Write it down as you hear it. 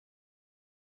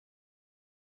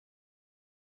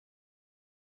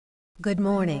Good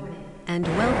morning, and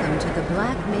welcome to the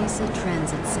Black Mesa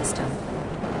Transit System.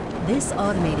 This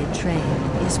automated train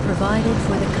is provided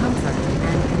for the comfort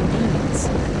and convenience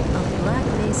of Black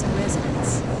Mesa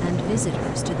residents and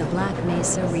visitors to the Black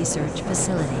Mesa Research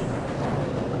Facility.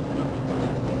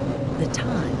 The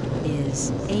time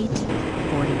is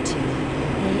 8:42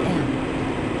 a.m.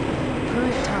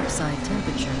 Current topside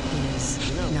temperature is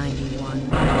 91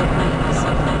 degrees,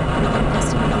 with an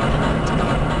estimated high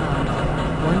today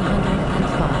of 105.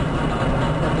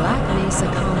 The Black Mesa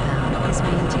compound is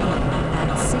maintained at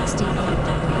 68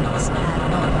 degrees at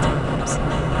all times.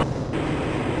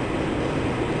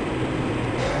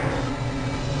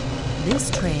 This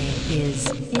train is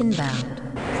inbound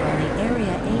from the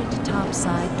Area 8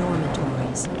 topside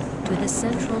dormitories to the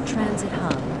Central Transit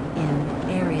Hub in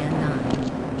Area 9.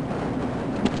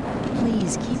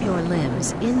 Please keep your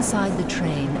limbs inside the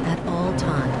train at all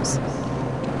times.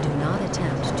 Do not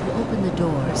attempt to open the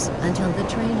doors until the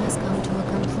train has come to a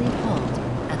complete halt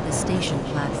at the station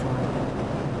platform.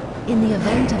 In the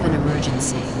event of an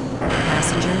emergency,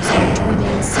 passengers are to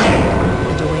remain seated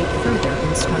and await further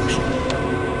instruction.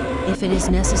 If it is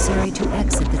necessary to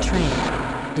exit the train,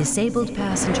 disabled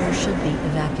passengers should be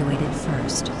evacuated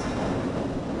first.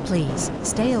 Please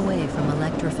stay away from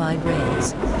electrified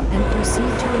rails and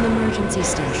proceed to an emergency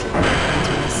station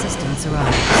until assistance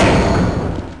arrives.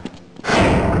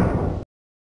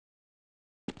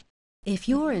 If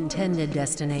your intended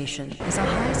destination is a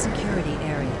high-security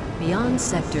area beyond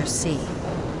Sector C,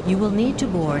 you will need to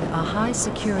board a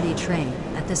high-security train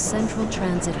at the Central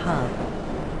Transit Hub.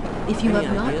 If you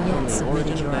have not yet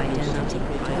submitted your identity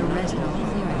to the retinal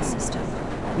clearance system,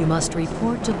 you must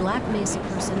report to Black Mesa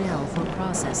personnel for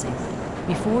processing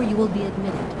before you will be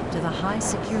admitted to the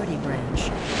high-security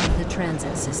branch of the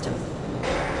transit system.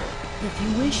 If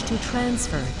you wish to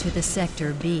transfer to the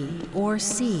Sector B or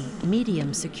C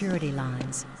medium security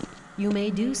lines, you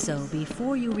may do so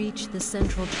before you reach the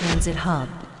Central Transit Hub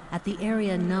at the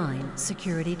Area 9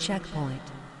 security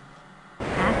checkpoint.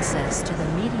 Access to the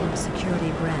medium security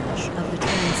branch of the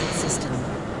transit system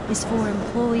is for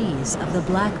employees of the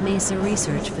Black Mesa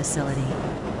Research Facility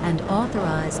and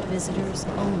authorized visitors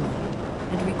only,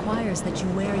 and requires that you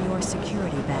wear your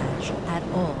security badge at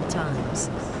all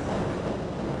times.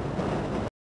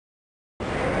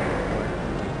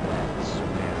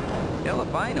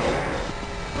 Albino,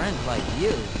 friend like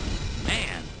you,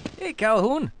 man. Hey,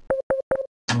 Calhoun.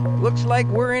 Looks like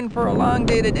we're in for a long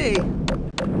day today.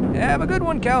 Have a good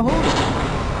one, Calhoun.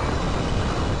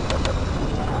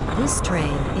 This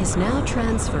train is now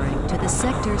transferring to the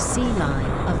Sector C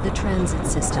line of the transit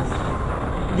system.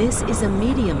 This is a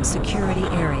medium security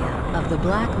area of the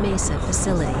Black Mesa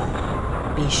facility.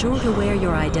 Be sure to wear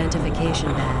your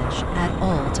identification badge at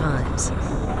all times.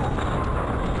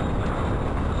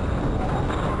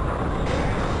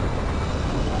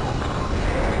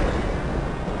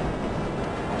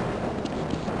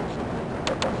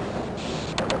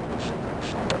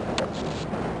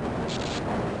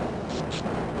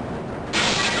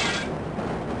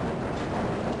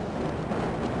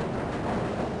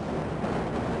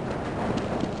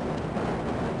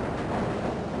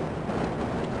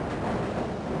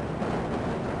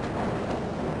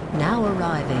 Now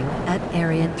arriving at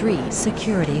Area 3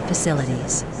 security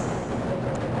facilities.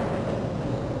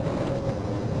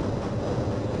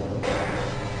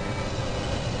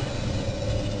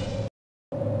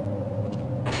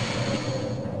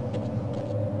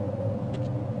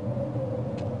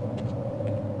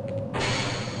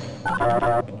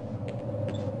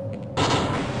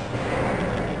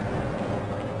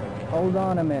 Hold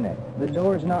on a minute. The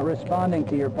door's not responding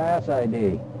to your pass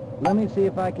ID. Let me see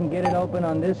if I can get it open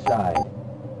on this side.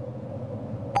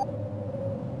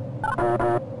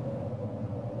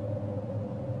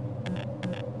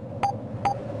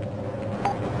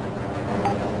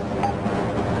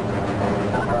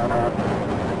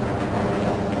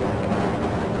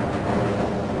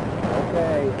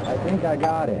 Okay, I think I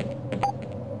got it.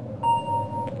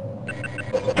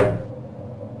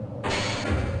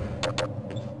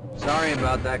 Sorry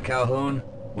about that, Calhoun.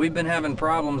 We've been having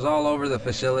problems all over the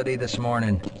facility this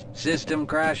morning. System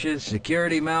crashes,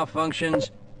 security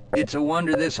malfunctions. It's a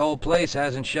wonder this whole place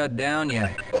hasn't shut down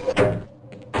yet.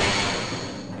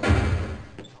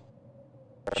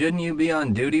 Shouldn't you be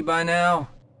on duty by now?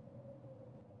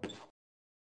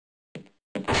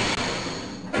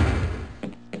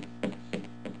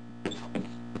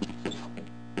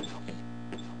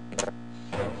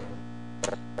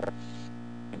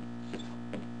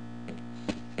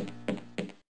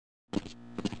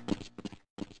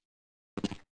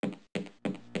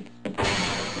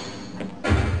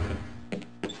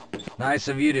 Nice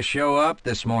of you to show up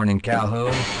this morning,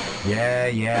 Calhoun.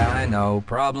 Yeah, I know.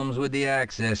 Problems with the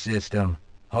access system.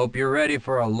 Hope you're ready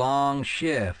for a long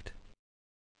shift.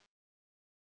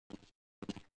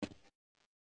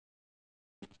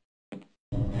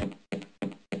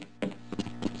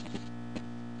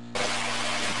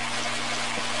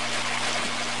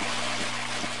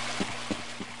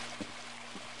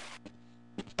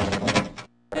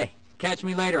 Hey, catch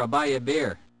me later. I'll buy you a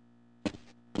beer.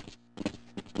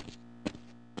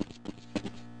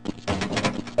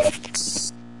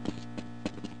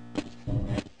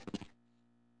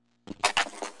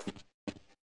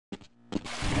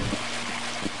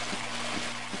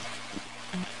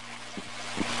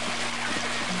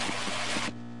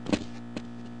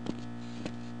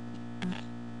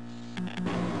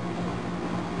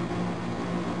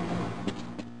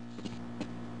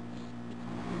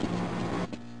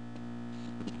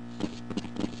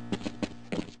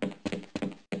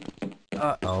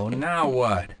 Uh-oh, now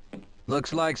what?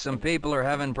 Looks like some people are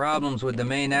having problems with the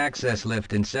main access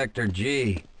lift in Sector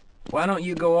G. Why don't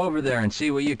you go over there and see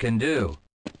what you can do?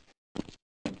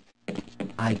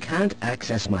 I can't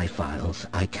access my files.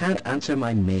 I can't answer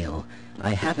my mail.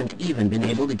 I haven't even been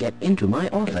able to get into my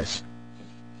office.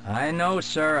 I know,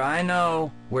 sir, I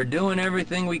know. We're doing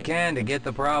everything we can to get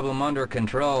the problem under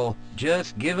control.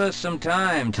 Just give us some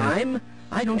time to... Time?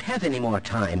 I don't have any more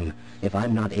time. If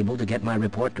I'm not able to get my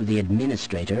report to the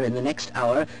administrator in the next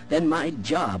hour, then my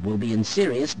job will be in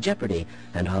serious jeopardy,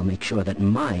 and I'll make sure that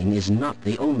mine is not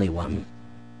the only one.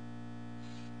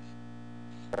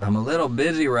 I'm a little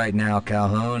busy right now,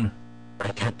 Calhoun. I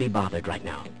can't be bothered right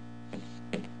now.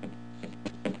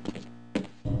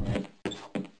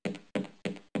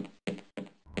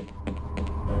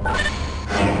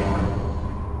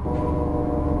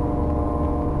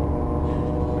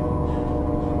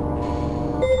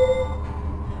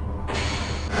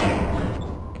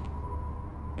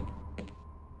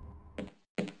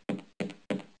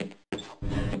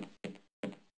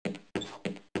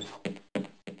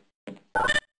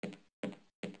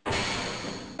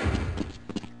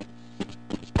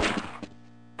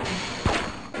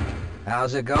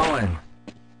 How's it going?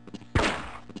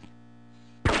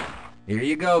 Here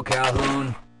you go,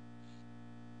 Calhoun.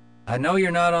 I know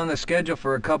you're not on the schedule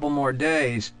for a couple more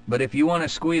days, but if you want to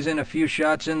squeeze in a few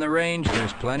shots in the range,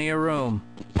 there's plenty of room.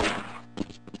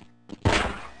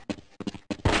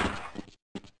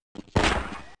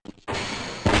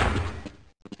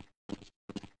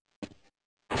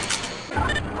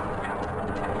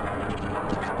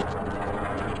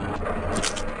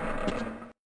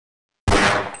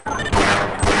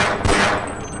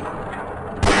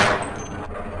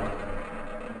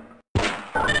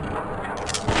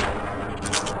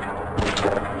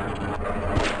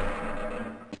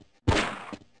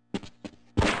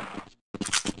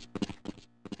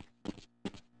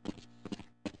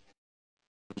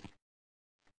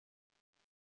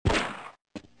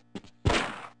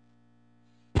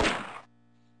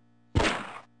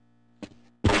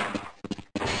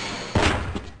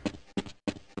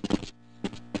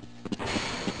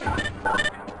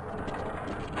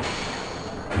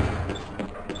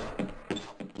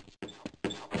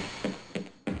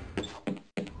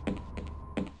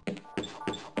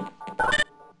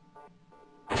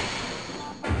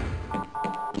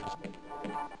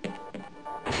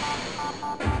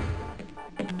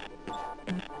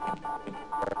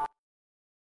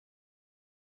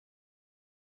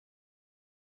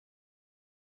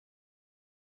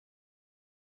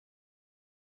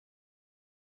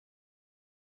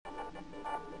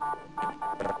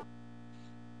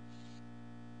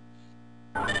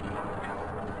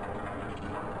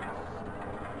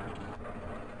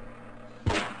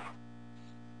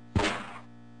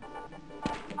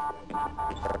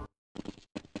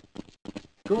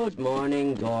 Good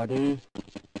morning, Gordon.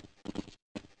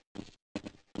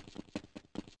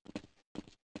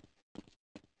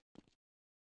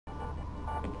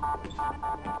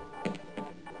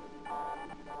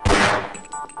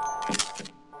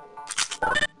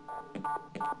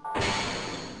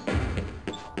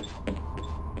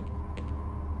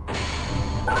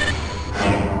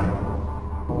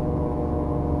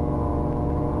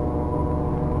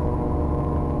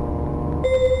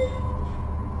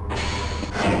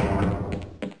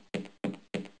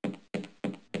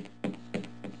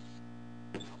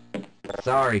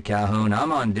 Sorry, Calhoun,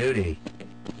 I'm on duty.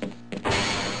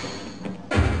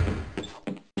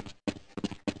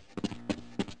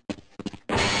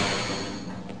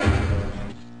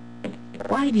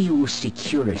 Why do you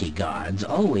security guards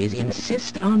always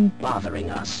insist on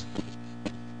bothering us?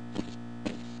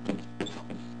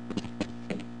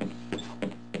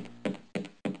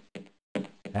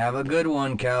 Have a good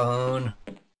one, Calhoun.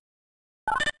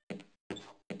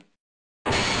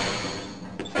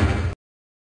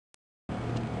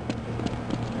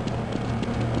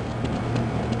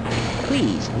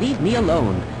 Please, leave me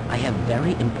alone. I have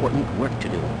very important work to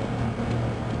do. You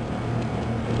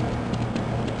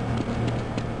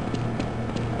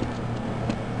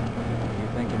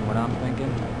thinking what I'm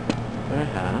thinking?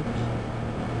 Perhaps.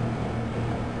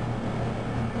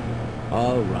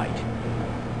 All right.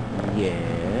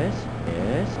 Yes,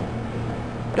 yes.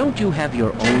 Don't you have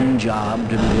your own job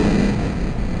to be doing?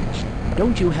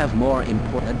 Don't you have more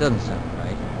important... That doesn't sound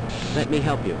right. Let me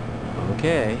help you.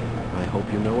 Okay. I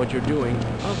hope you know what you're doing.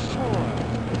 Of course.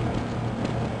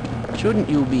 Shouldn't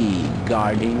you be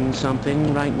guarding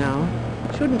something right now?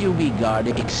 Shouldn't you be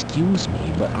guarding... Excuse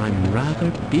me, but I'm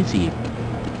rather busy.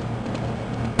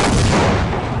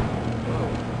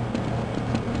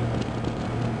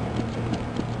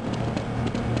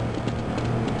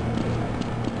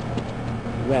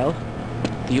 Well,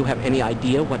 do you have any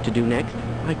idea what to do next?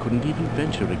 I couldn't even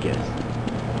venture a guess.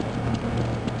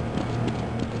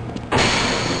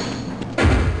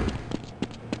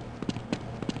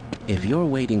 If you're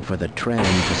waiting for the tram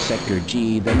to Sector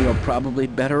G, then you're probably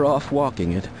better off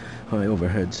walking it. I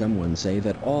overheard someone say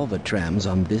that all the trams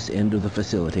on this end of the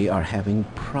facility are having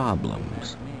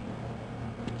problems.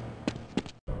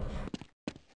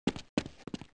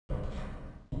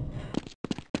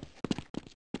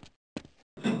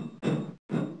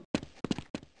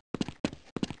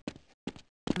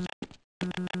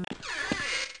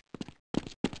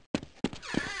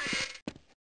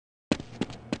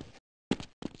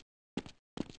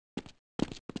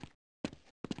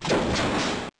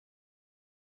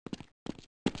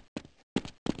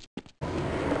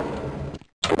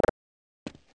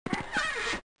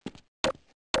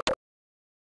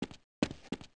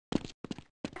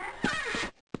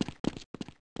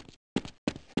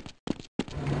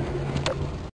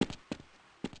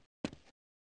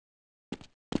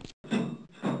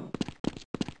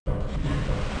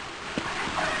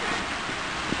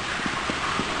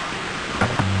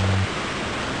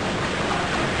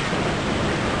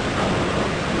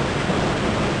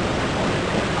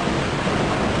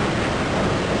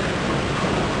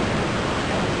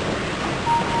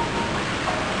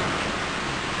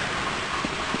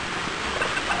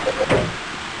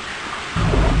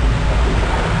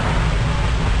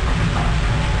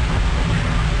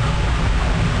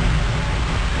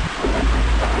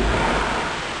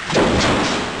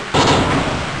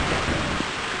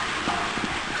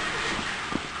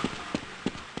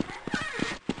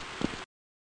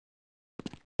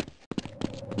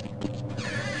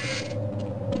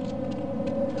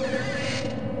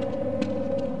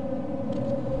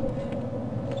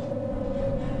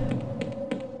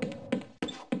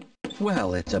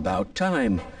 Well, it's about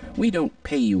time. We don't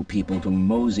pay you people to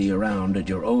mosey around at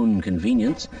your own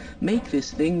convenience. Make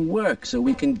this thing work so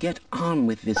we can get on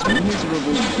with this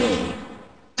miserable day.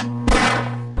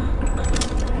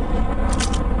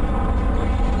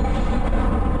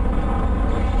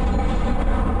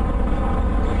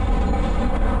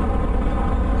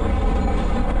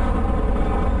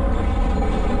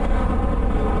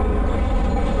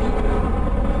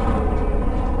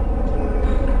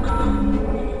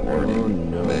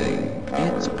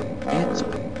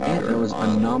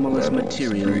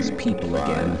 Materials people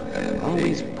again,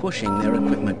 always pushing their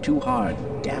equipment too hard,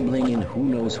 dabbling in who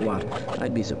knows what.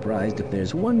 I'd be surprised if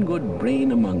there's one good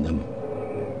brain among them.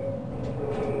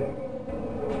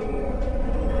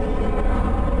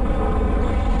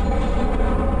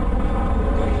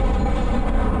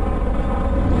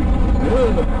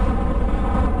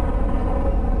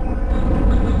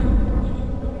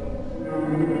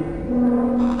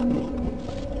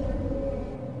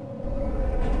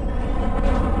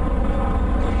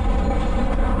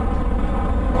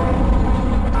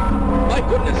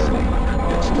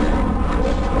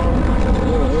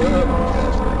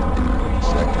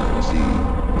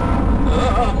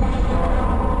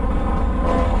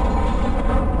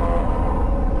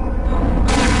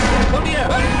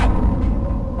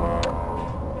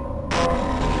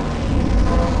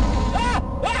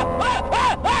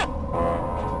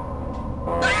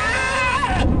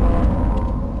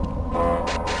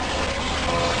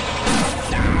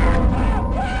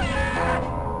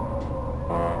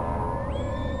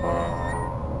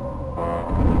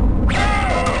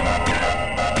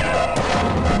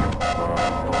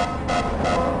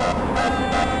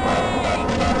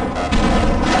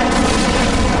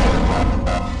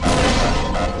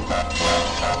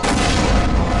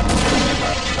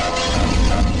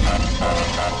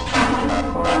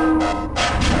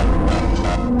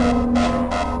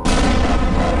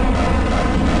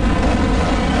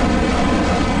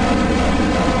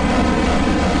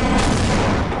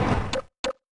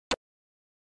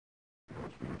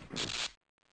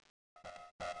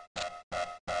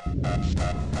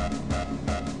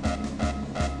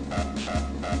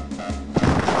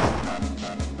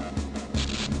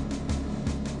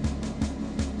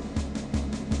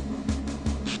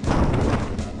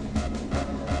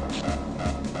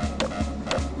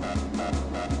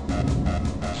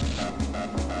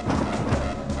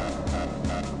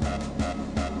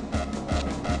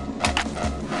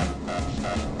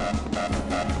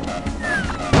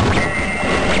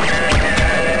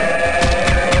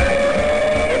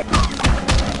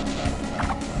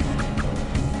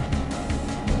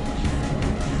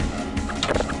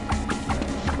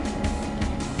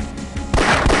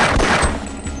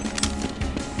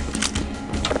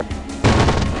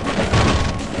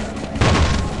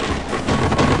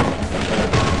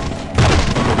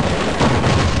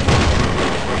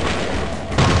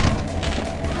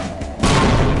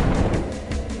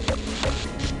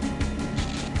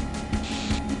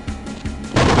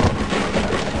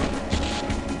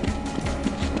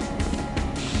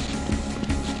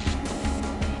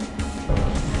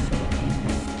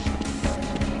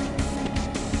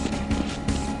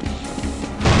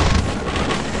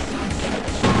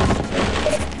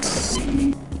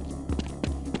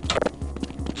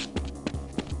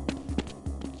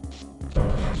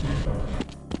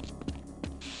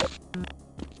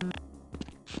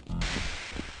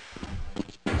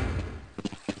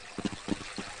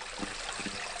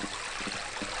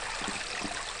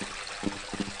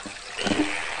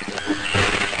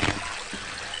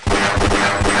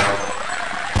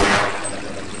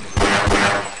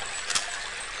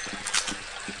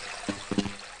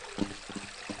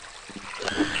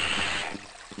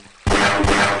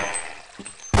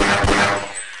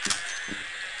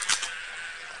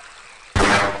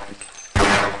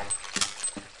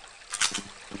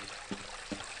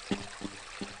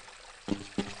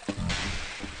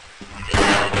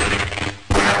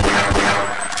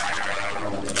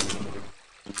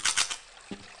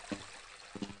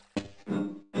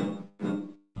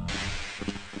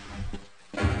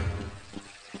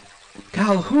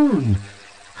 Calhoun!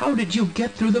 How did you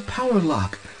get through the power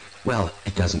lock? Well,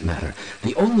 it doesn't matter.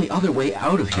 The only other way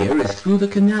out of here is through the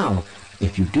canal.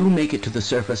 If you do make it to the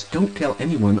surface, don't tell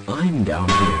anyone I'm down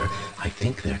here. I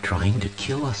think they're trying to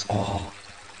kill us all.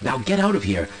 Now get out of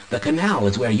here. The canal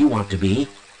is where you want to be.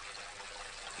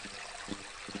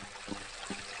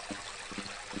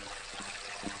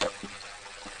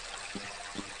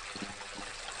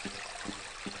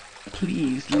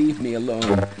 Please leave me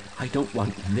alone. I don't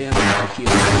want them to hear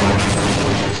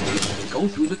me. Go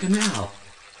through the canal.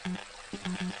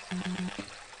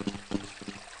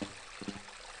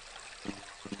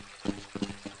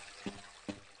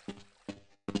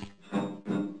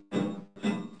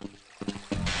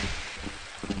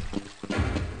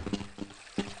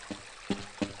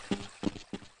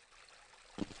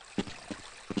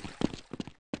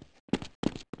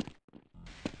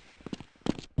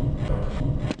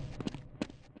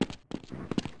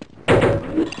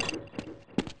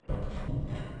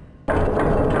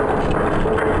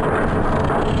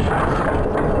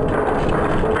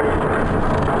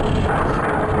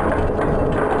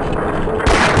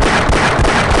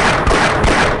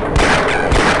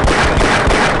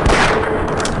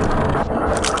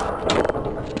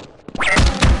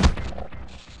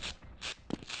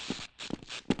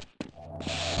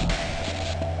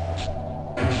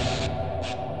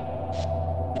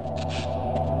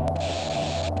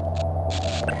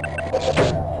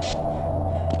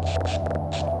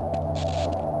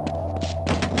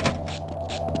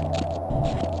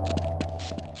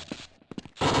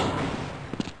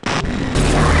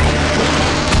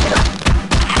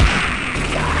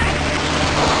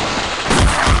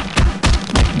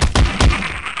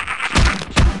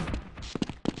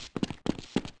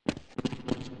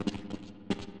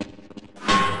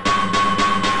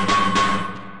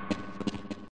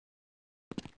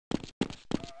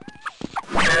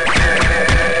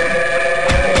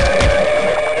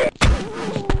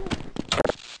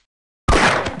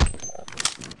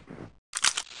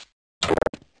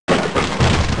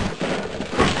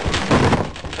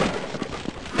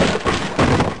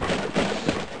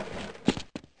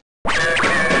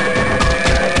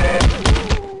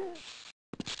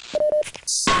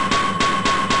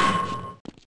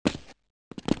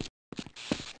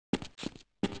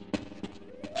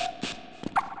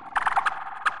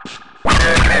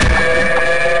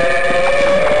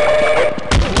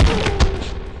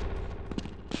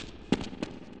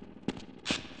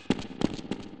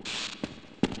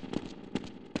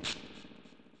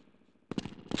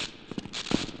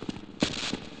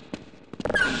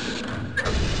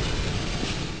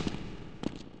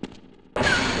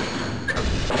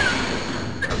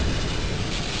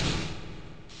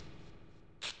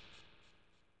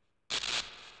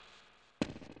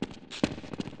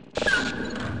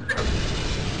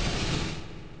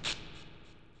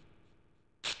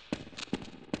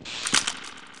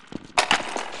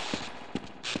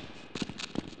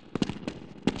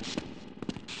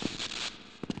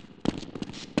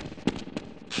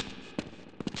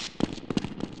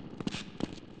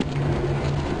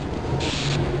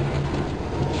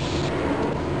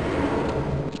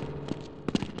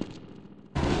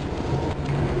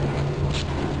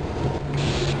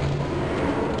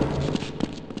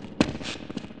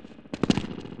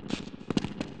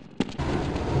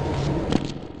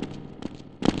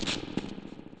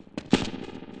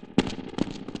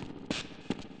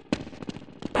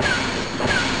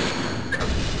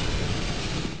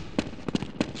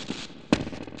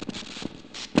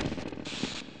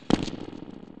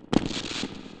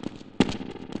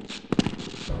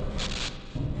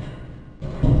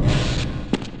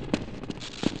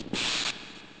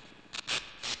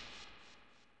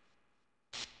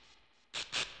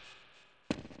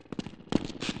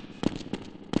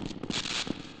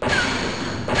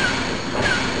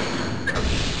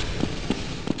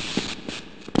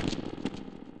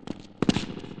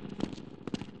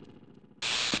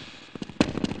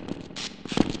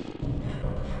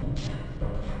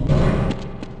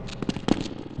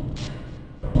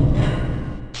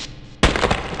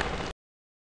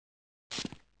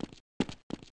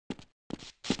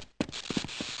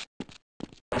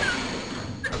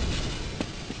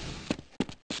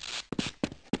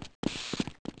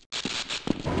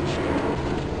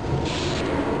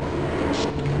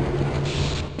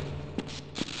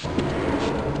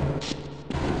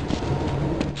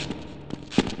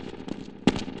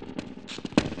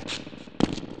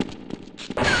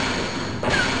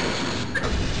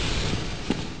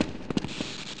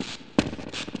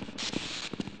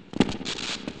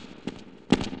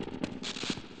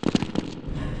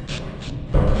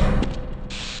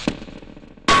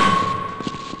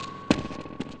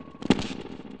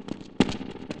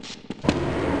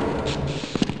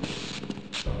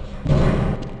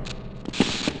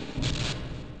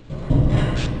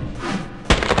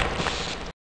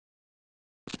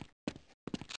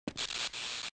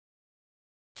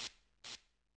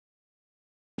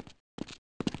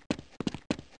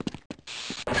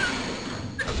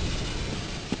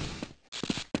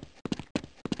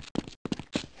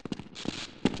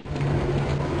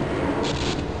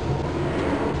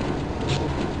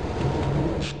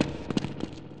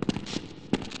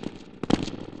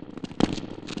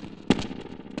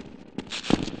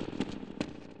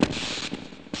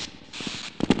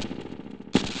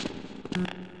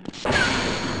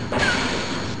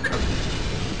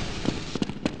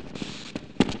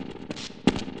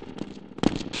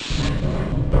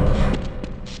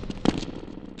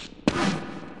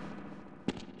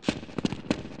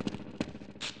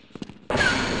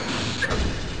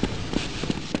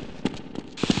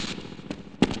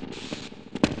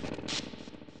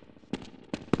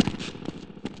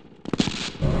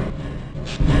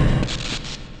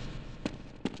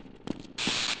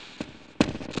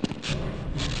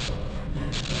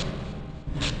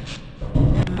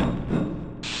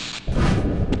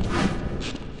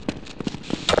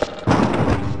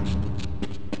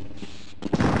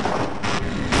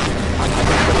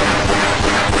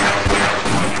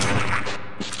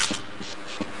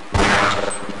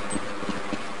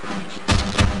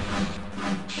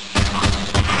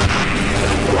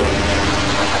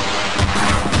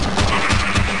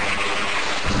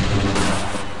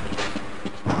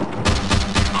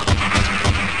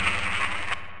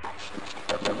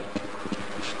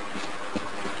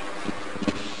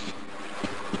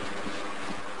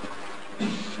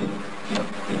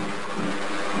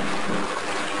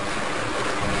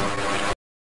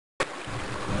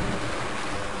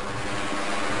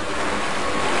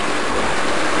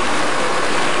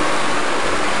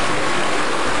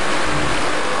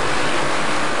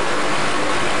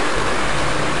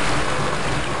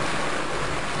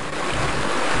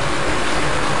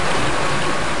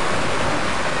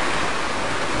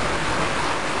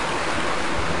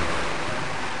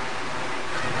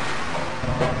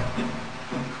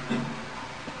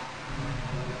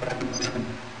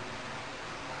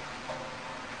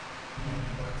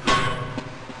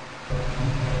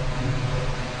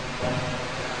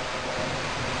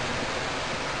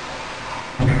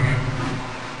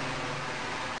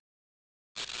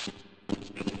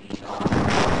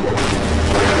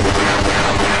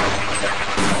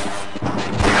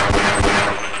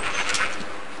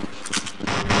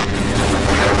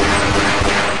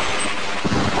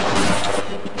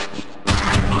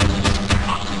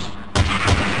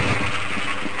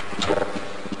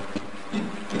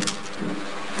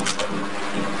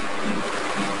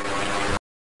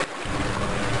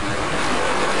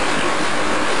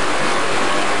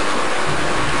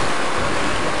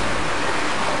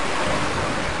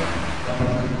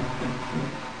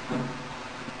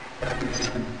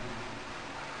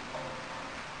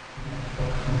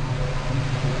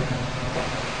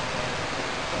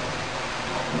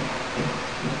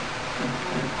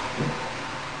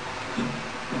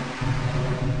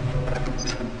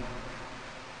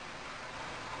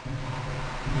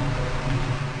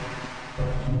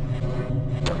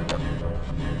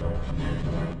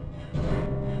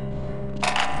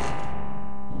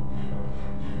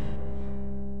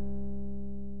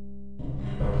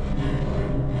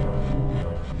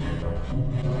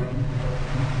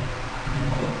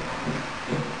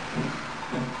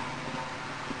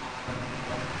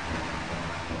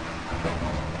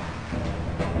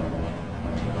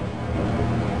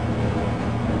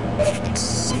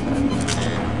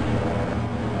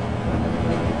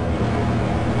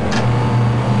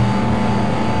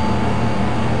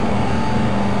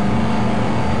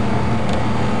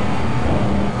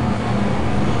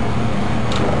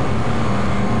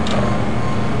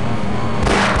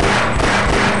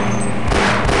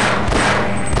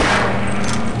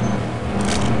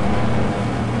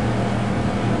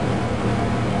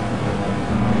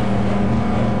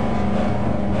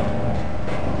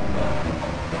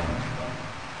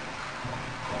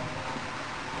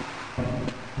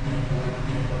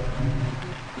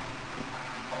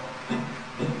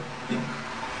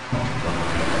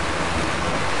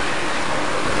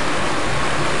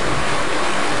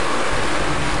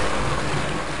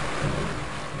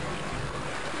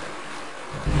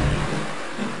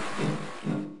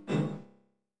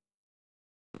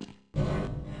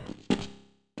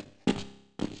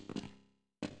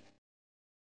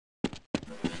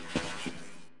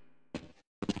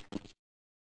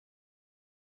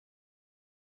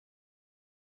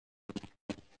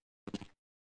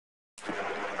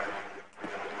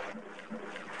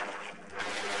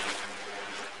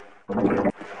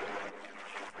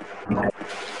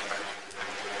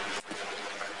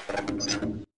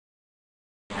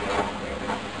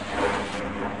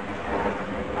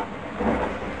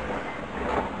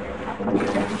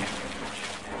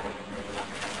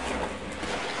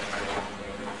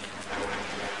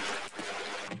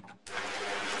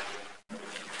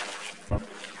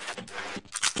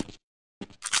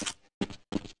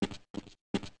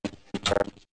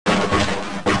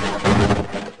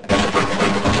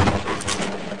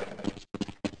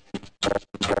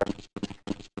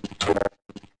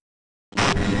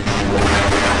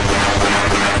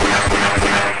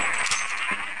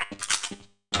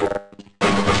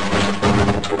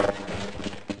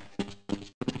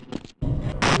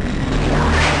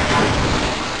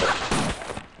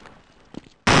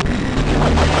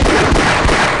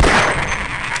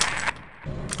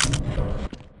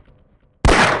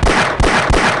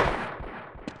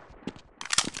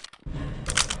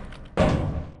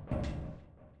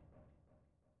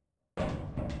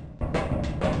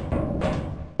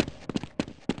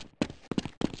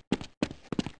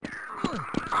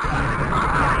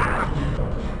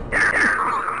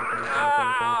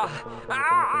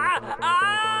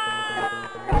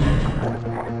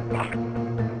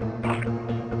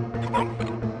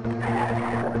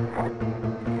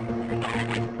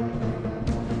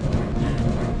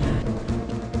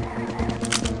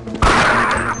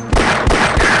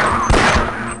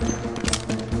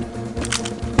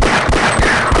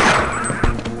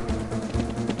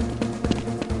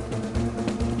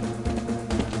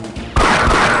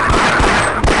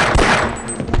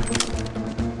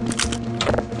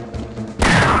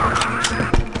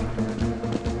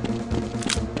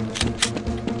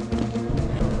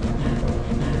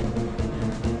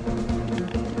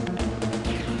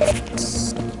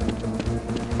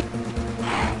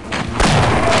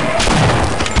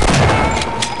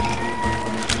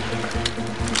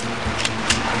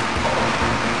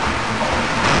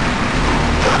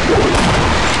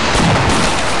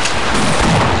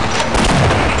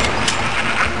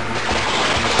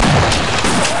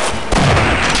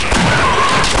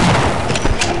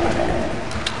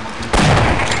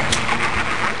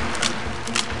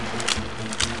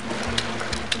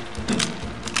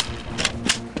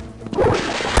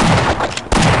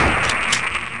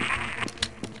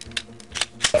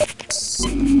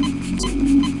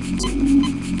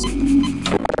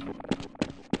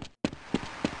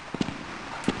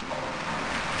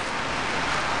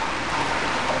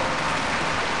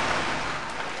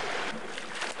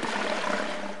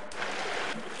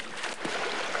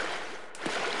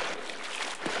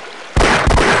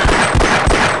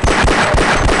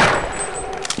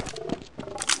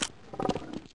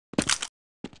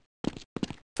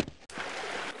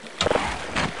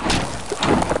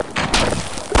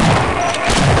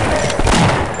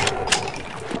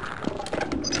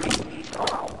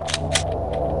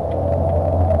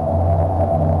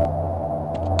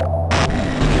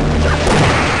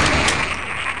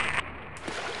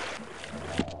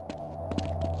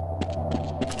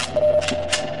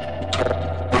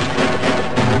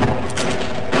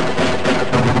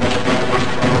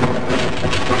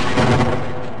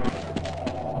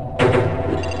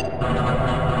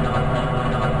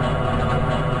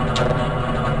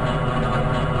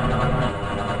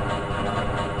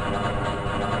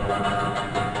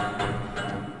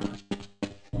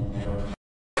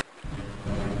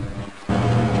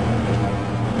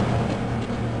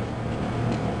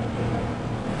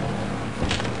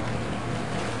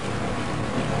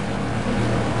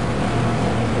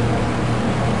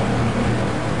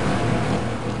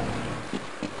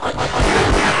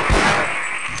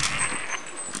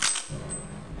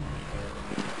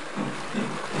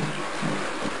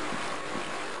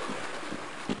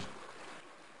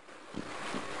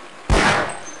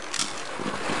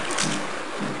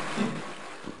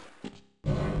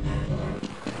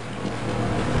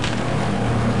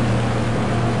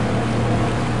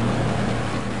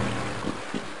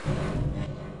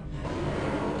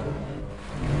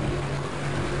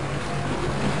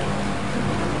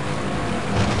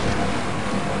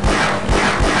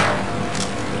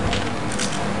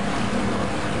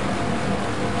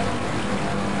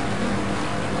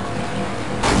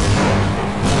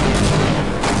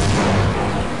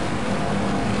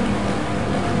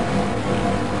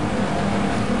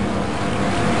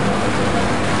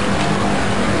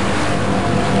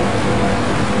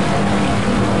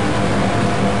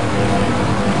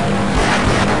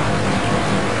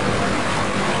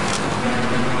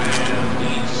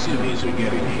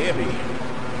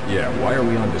 Yeah, why are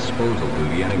we on disposal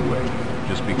duty anyway?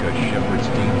 Just because Shepard's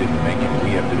team didn't make it,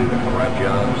 we have to do the crap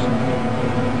jobs?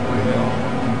 Well,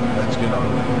 let's get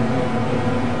on with it.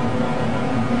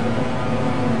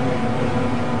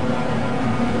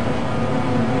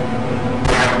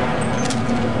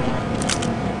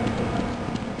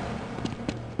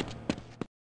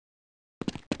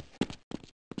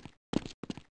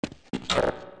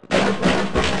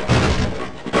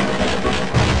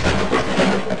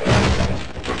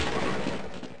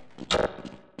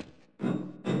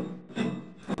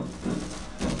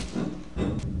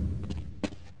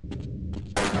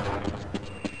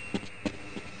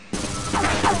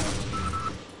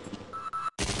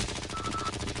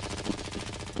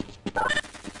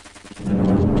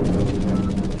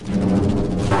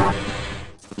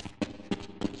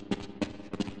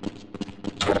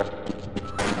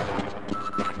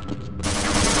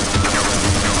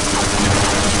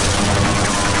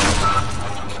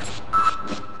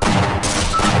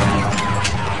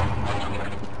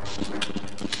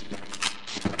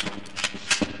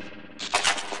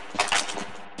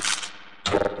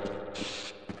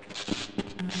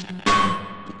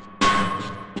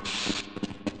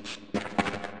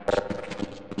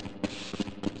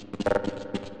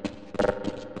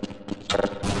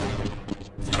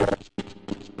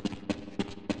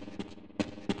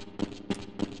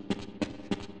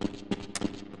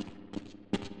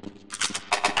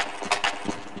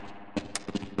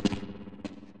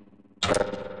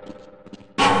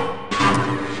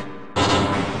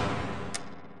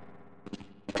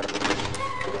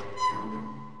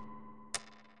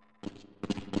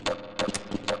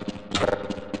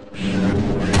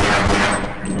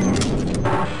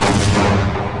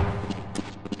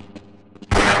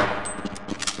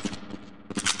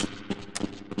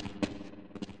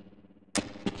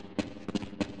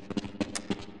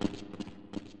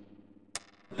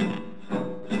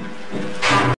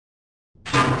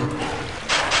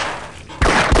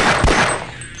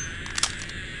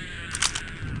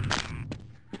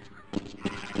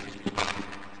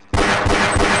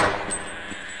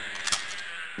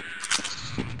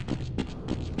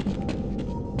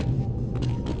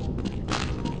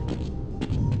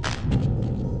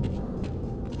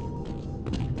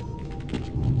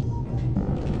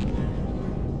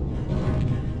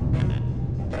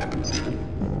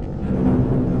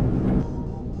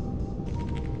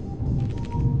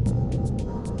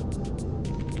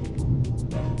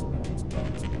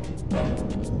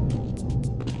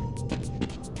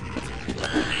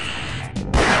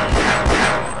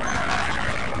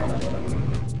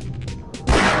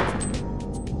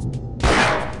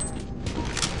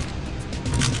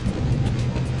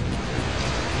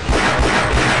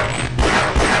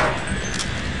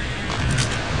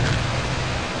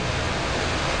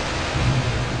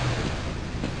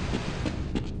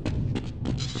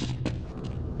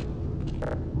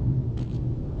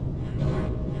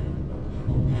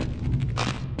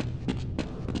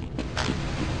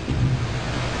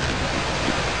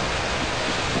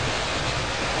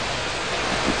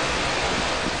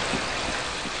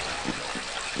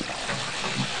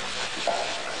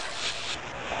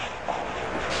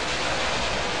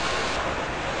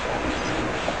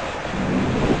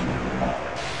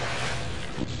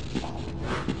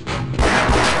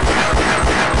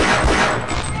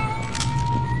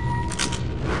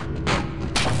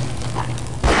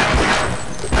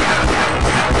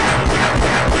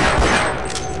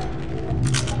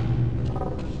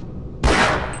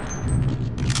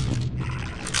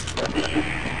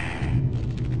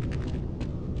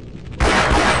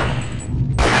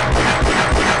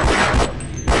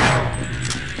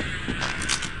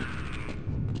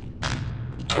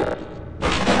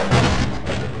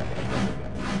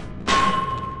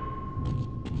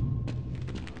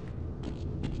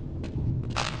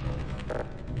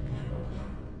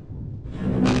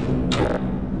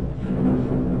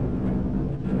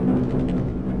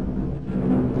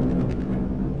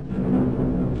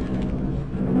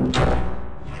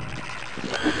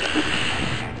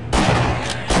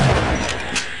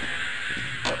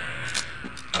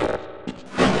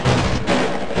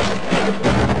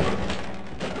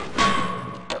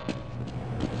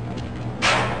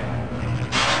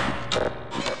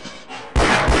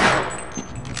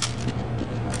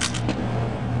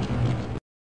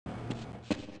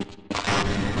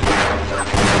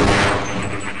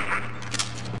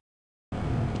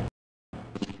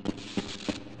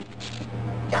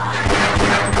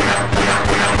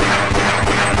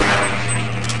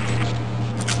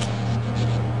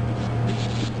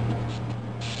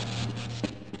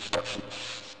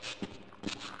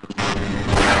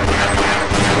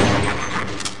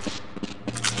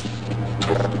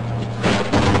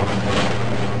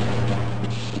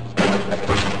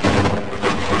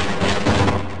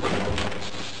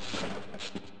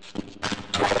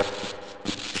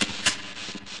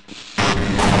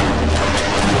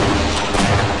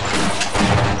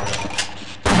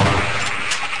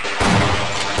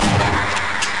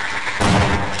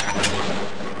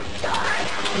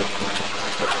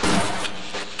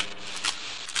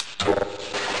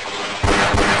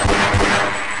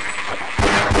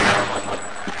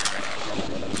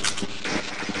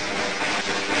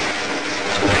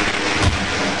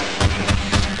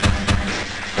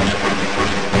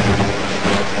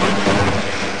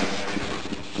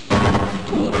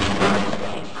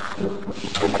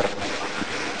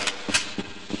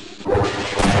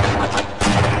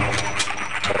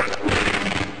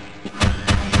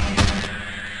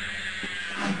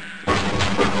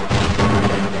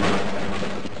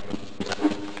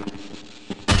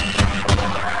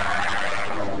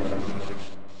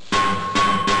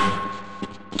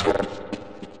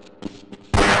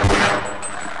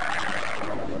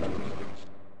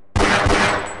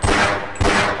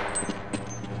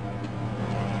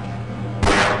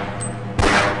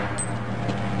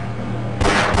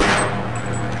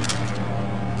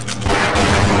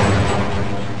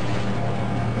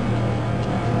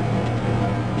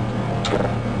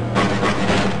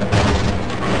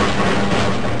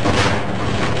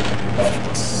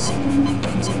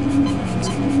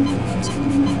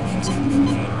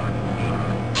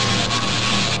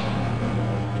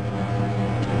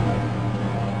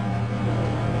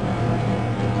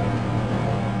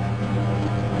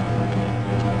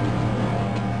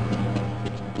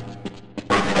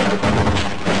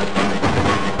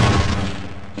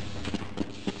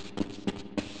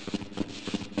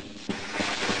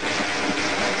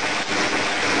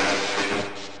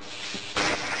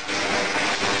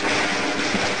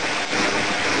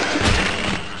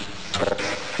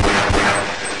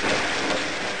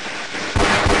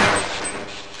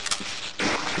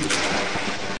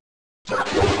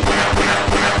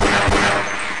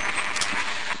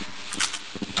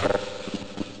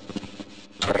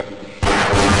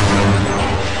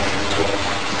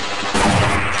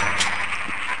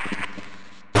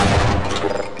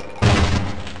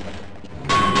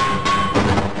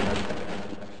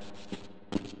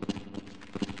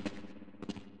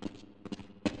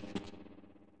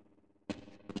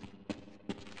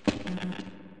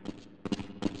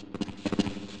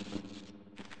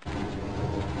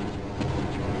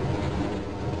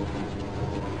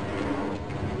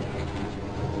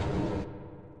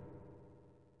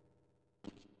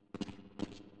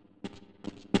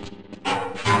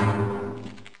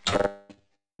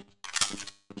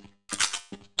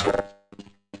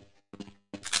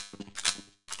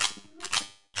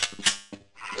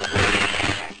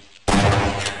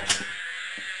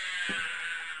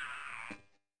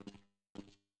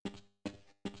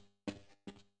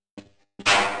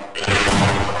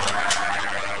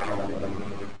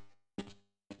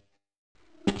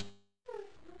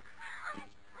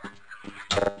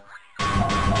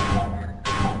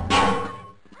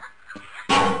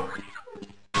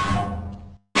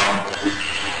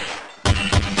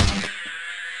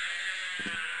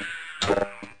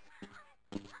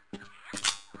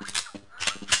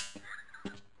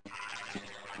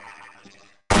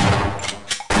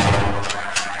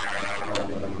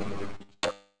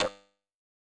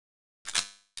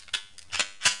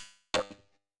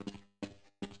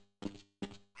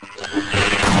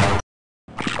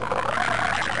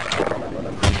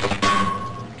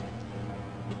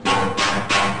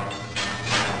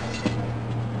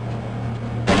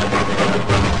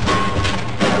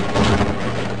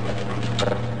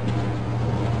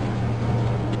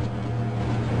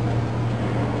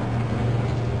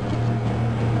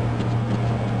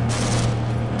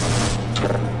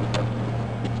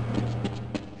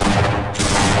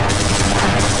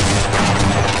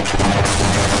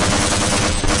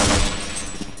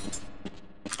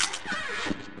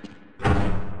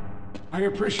 I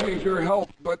appreciate your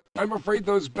help, but I'm afraid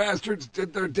those bastards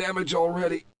did their damage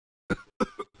already.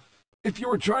 If you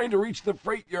were trying to reach the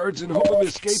freight yards in hope of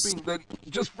escaping, then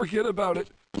just forget about it.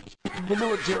 The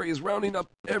military is rounding up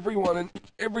everyone and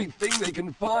everything they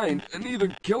can find, and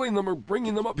either killing them or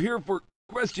bringing them up here for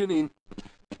questioning.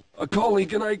 A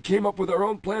colleague and I came up with our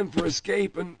own plan for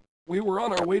escape, and we were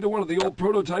on our way to one of the old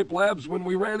prototype labs when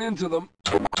we ran into them.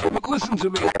 But listen to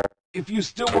me. If you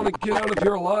still want to get out of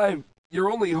here alive, your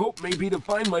only hope may be to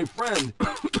find my friend.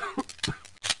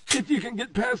 If you can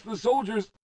get past the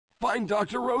soldiers, find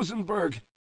Dr. Rosenberg.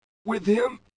 With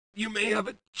him, you may have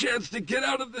a chance to get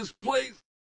out of this place.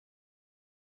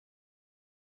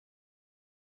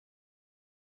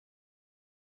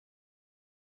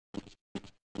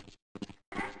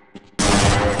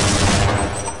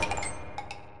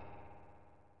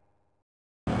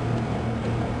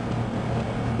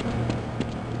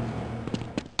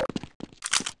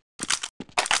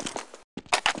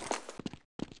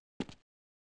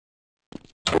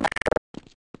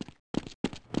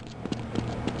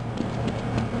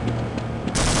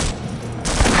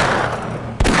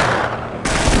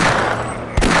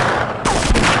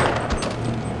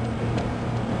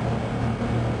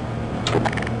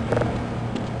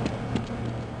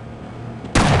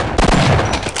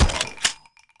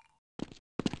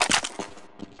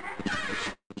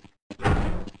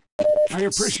 I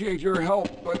appreciate your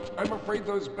help, but I'm afraid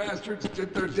those bastards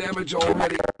did their damage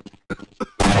already.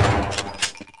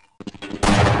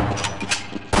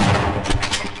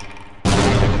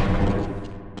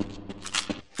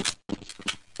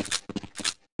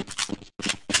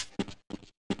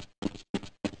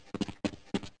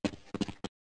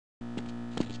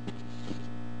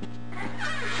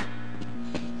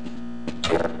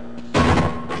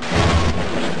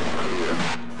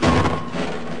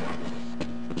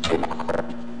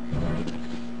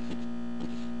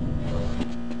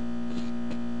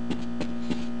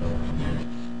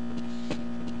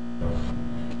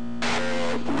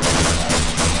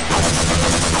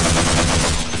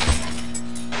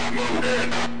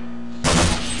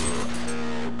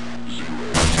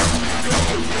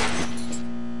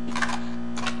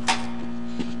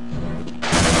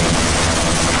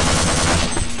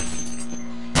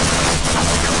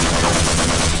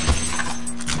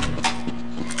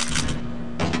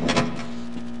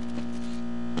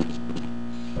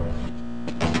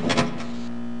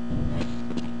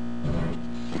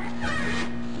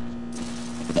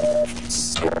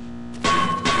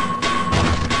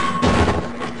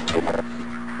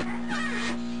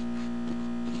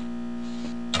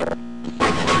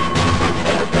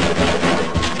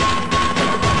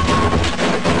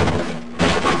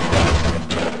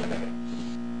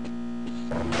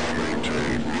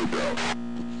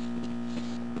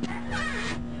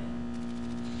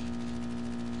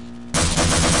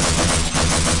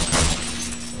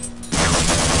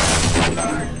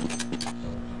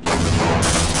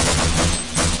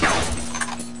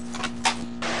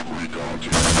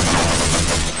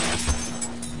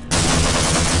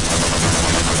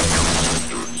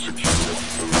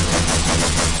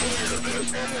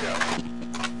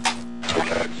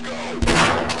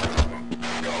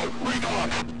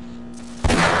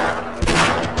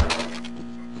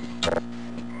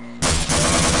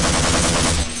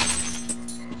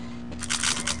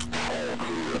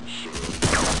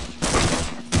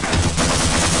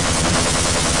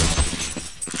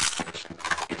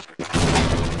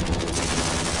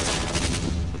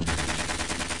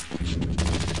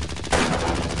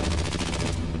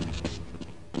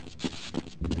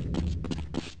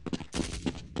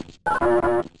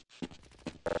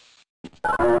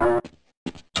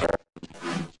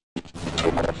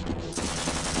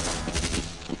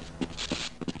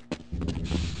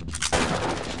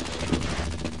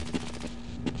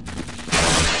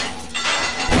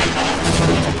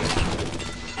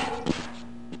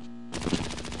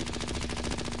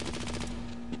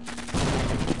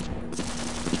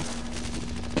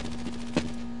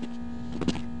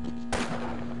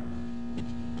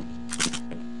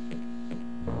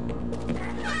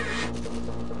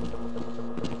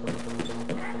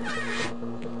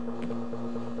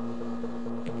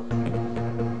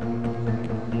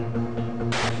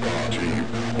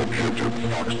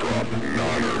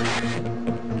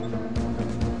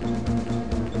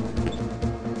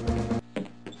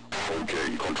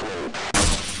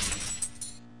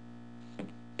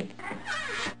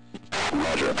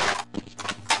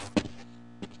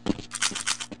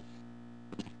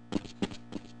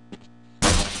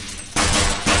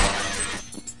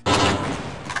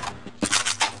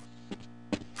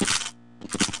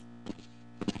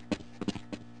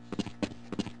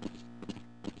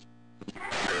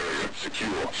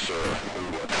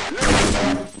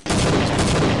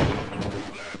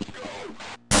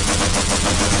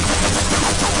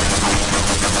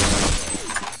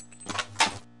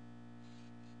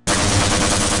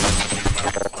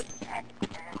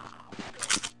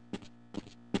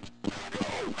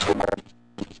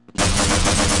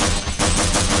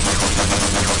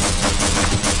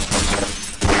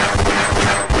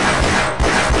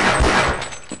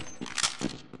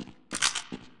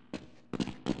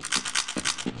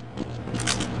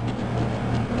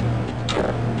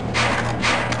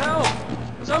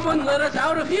 Someone let us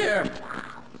out of here!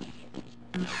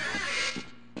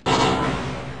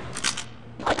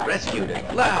 Rescued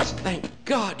at last! Thank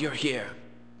God you're here!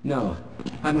 No,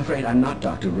 I'm afraid I'm not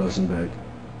Dr. Rosenberg.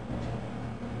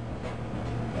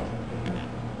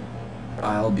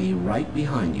 I'll be right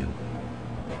behind you.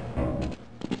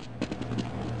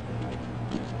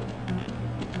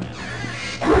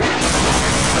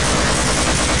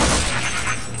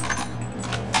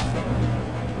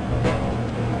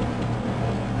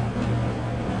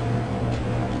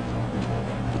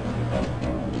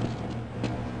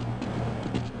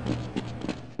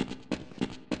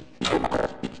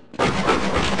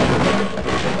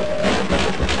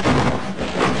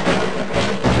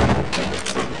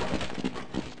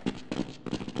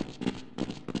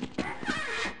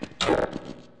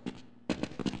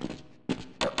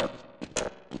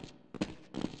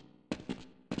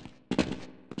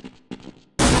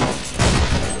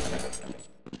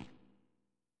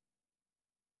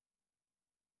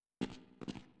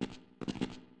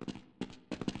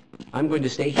 I'm going to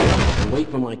stay here and wait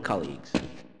for my colleagues.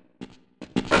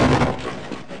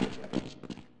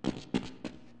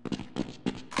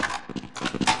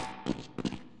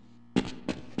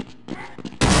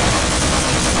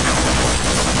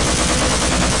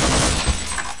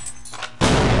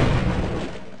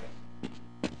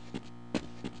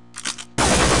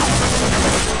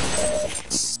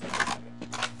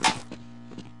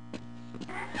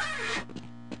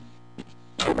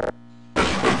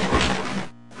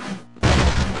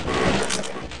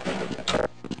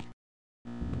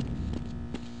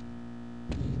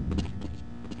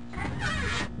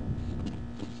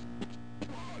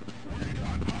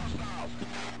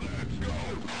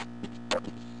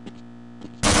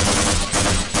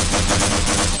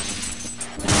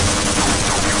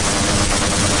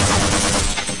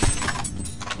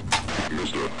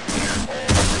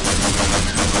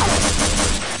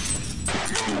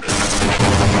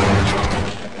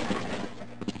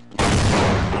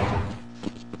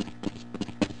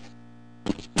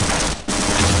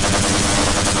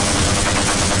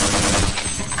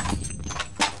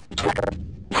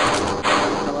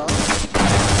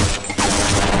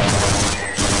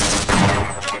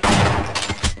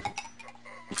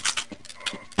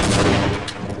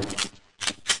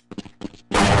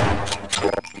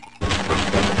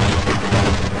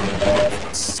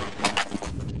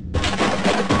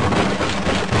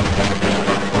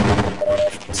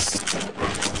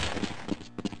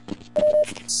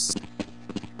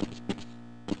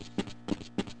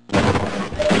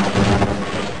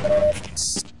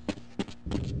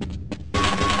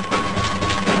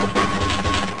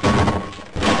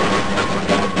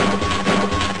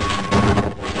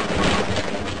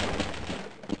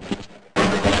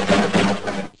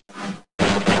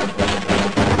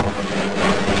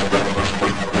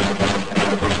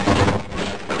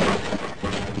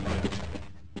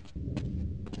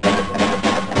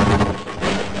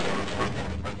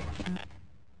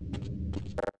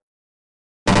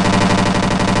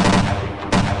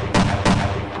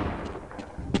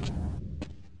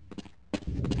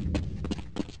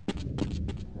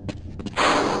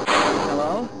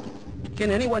 Can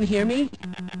anyone hear me?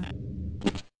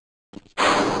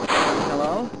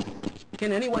 Hello?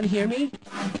 Can anyone hear me?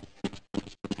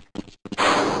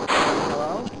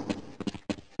 Hello?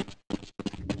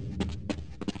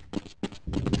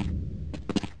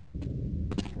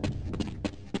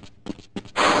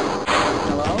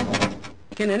 Hello?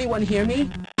 Can anyone hear me?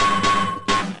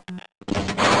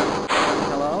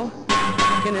 Hello?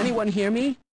 Can anyone hear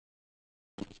me?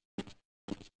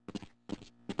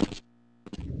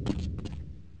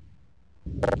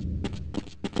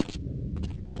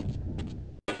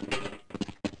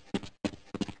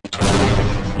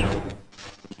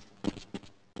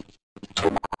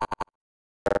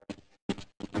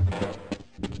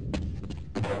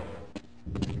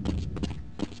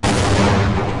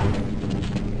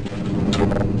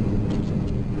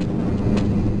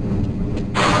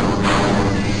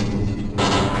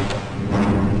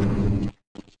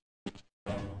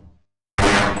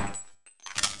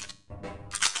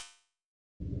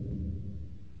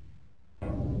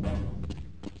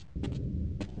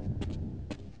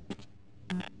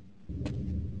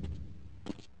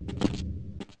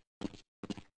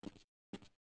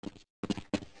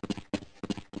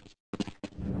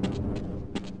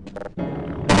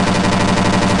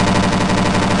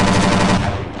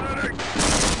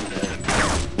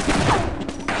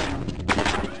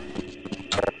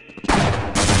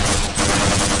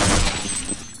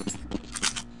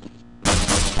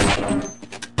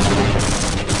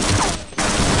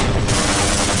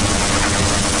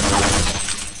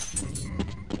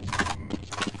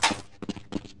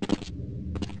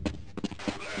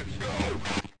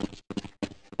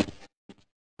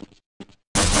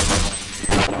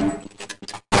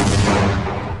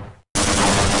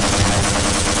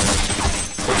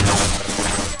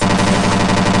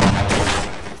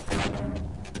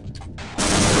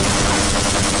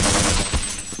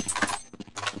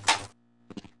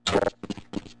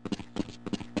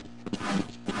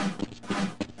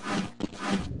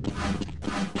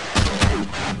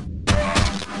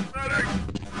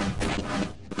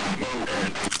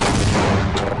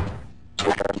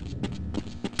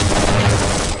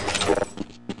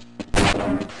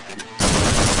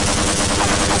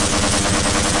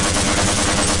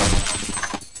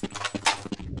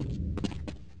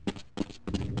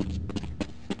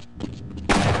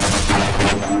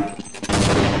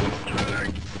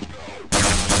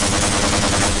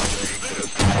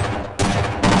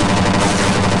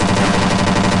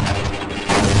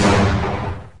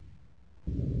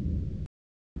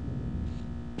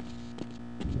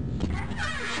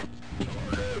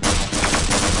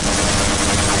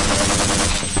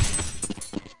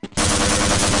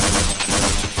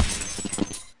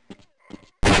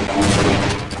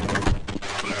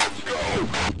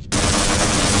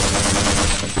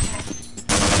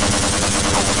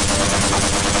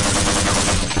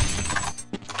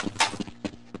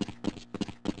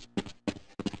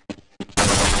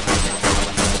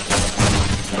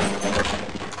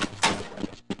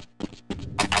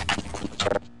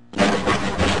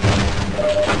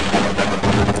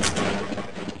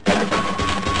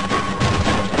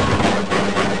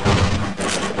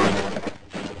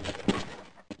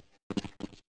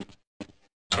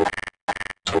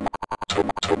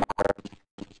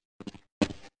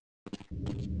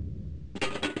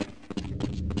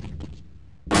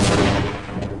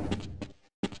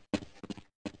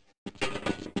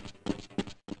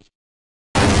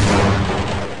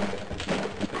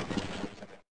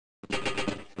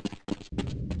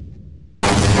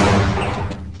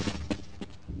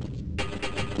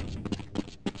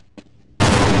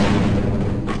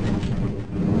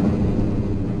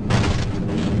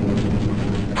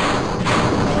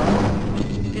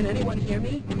 Can anyone hear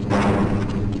me?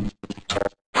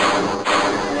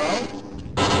 Hello?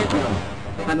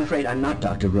 No, I'm afraid I'm not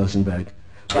Dr. Rosenberg.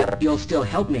 But you'll still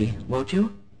help me, won't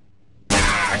you?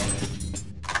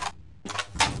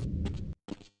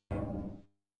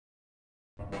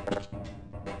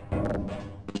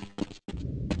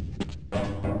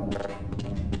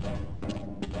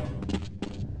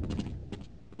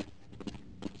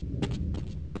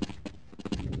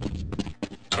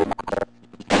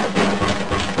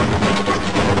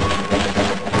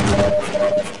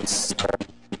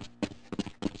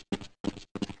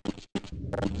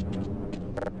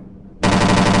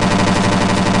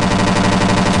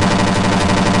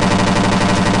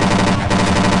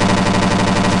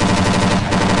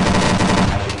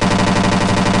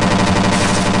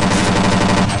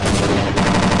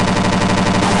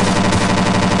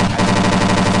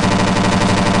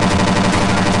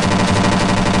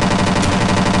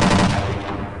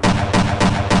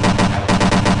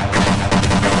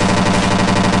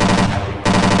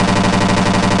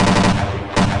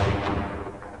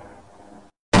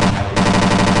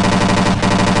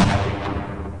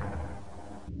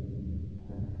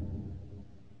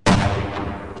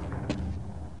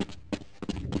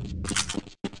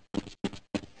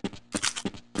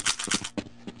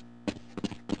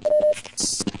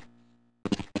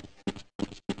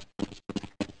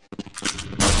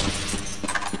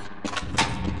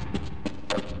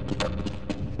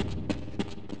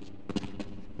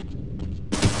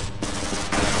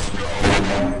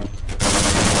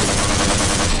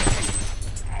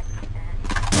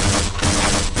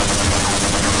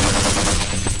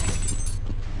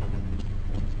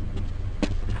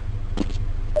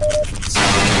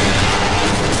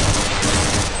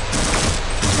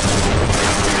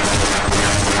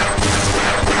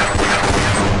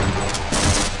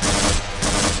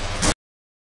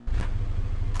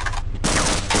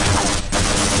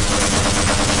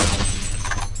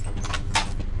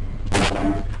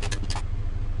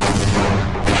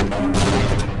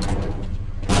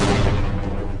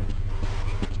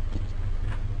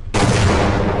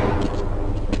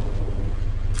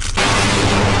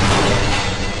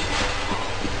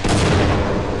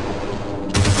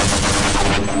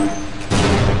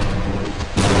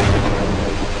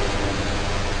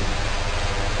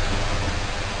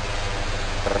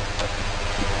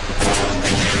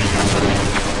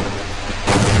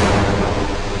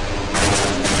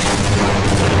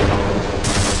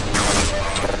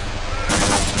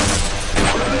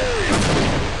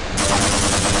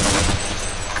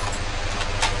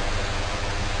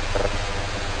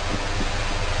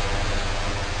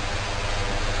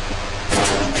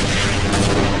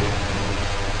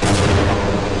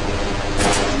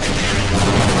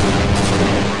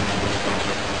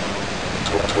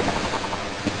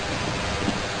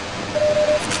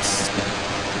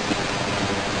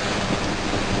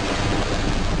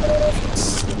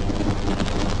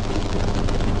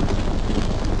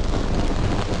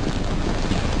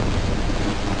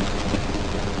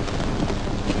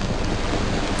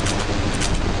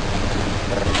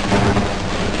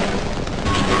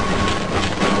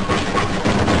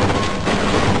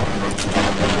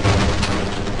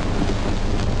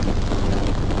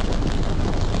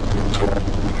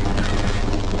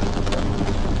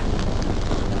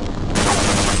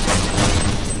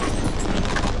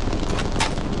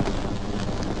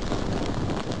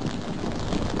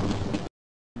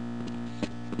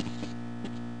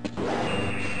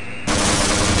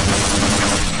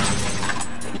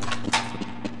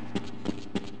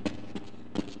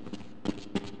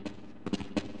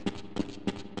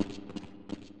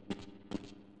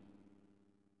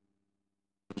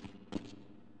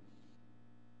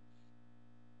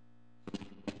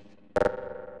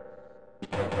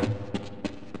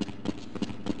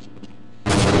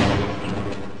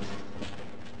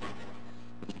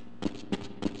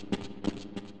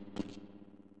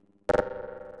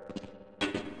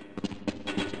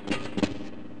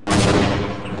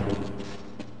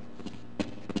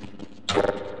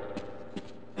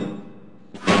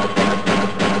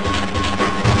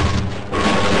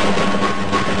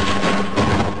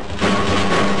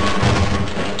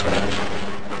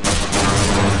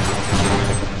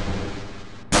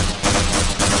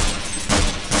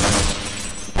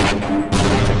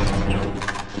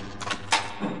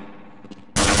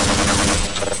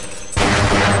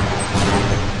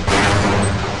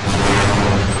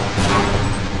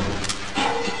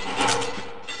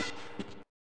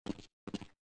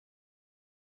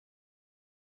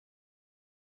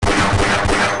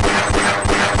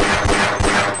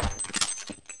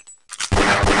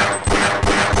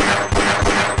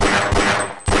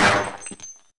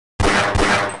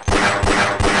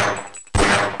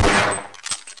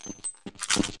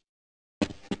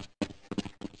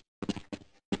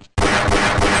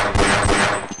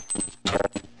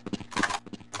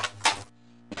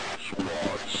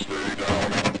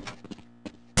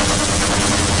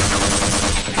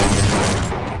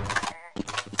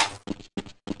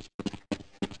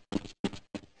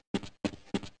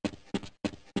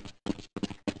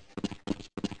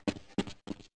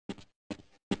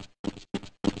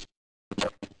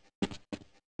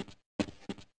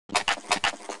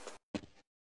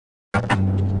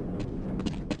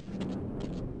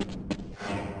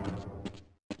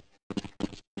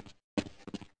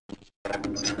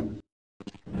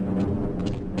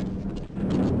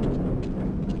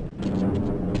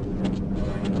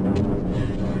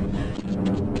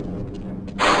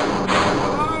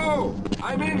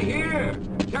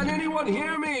 Can anyone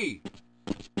hear me?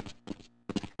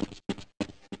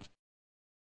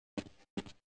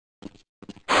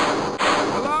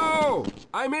 Hello?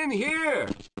 I'm in here.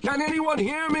 Can anyone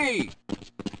hear me?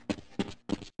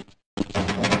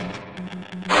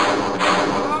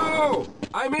 Hello?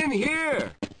 I'm in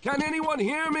here. Can anyone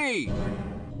hear me?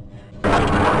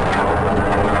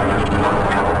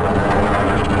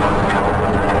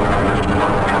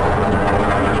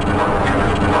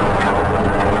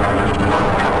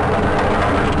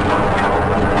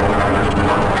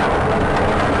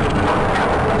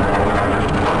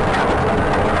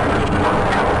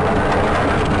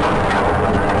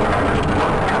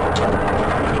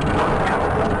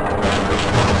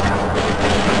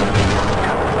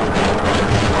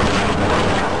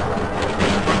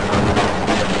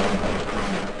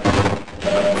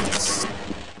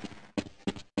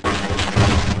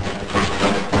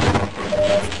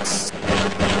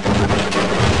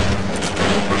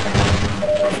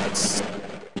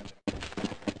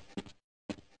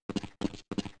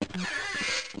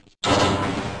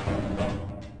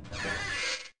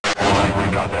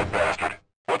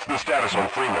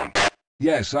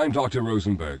 Yes, I'm Dr.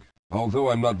 Rosenberg, although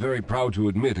I'm not very proud to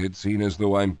admit it, seeing as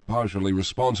though I'm partially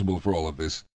responsible for all of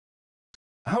this.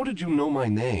 How did you know my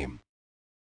name?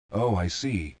 Oh, I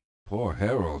see. Poor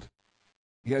Harold.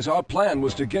 Yes, our plan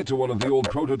was to get to one of the old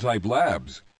prototype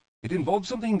labs. It involved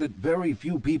something that very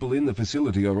few people in the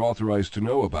facility are authorized to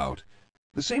know about.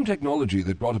 The same technology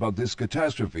that brought about this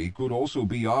catastrophe could also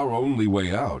be our only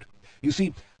way out. You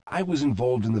see, I was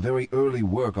involved in the very early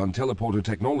work on teleporter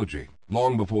technology,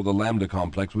 long before the Lambda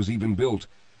complex was even built.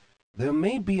 There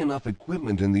may be enough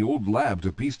equipment in the old lab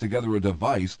to piece together a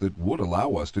device that would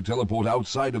allow us to teleport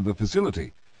outside of the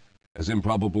facility. As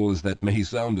improbable as that may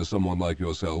sound to someone like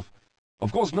yourself.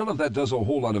 Of course, none of that does a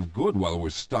whole lot of good while we're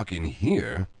stuck in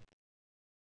here.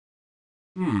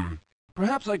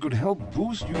 Perhaps I could help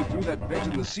boost you through that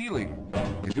vent in the ceiling.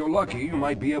 If you're lucky, you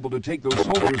might be able to take those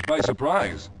soldiers by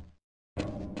surprise.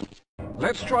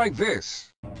 Let's try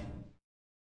this.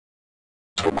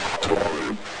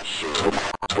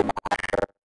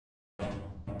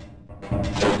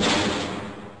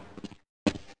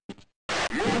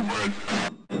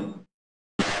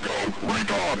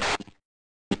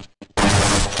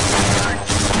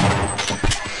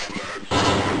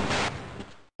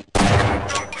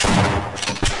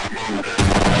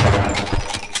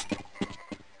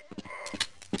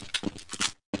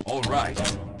 All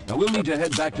right. Now we'll need to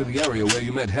head back to the area where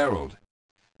you met Harold.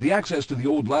 The access to the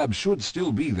old lab should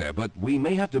still be there, but we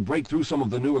may have to break through some of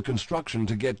the newer construction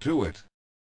to get to it.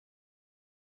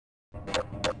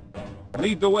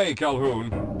 Lead the way,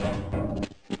 Calhoun.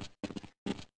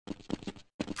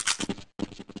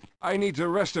 I need to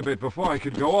rest a bit before I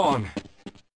could go on.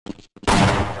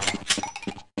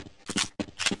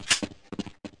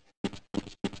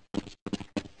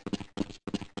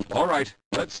 All right,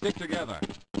 let's stick together.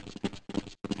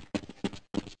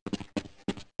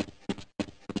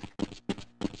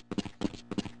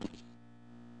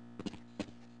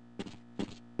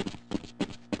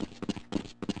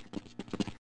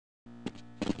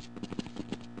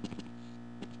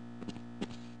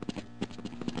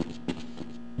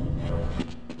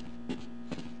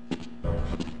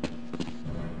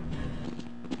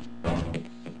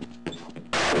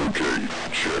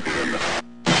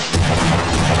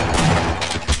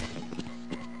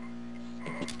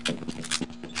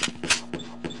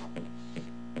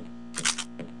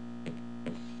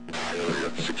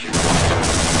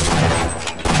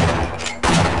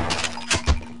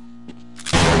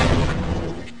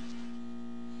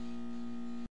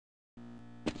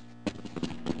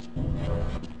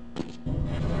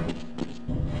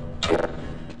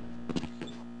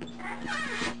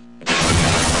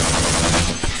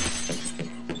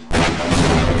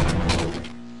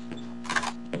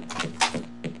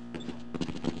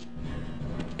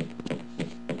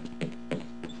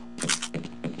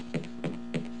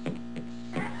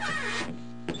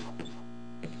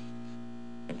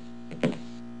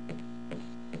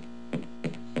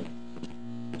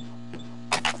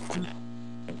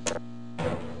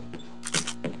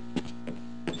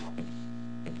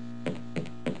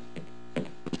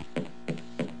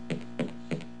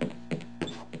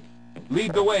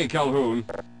 Lead the way, Calhoun.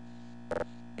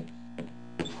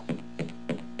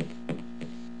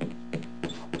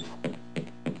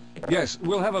 Yes,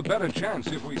 we'll have a better chance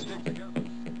if we stick together.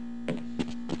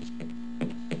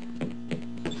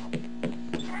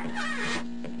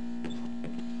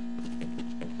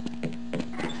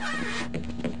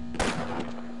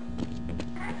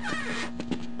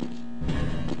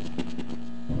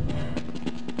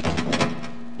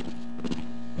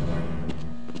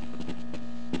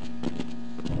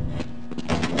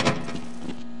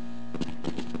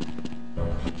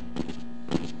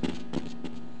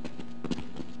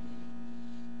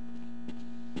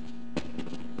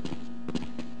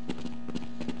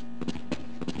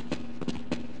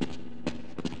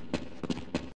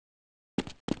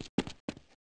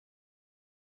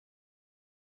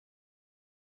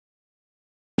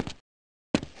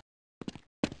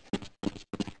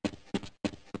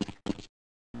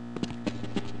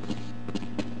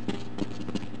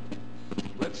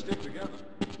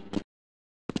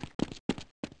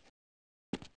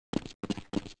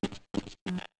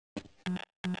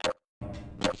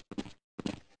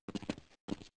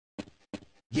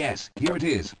 Yes, here it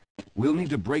is. We'll need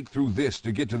to break through this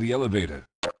to get to the elevator.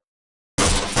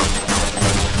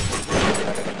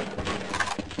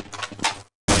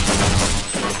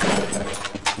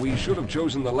 We should have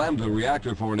chosen the Lambda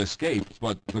reactor for an escape,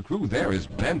 but the crew there is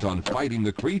bent on fighting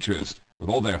the creatures,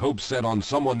 with all their hopes set on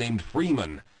someone named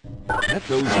Freeman. Let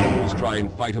those fools try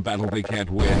and fight a battle they can't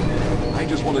win. I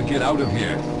just want to get out of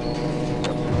here.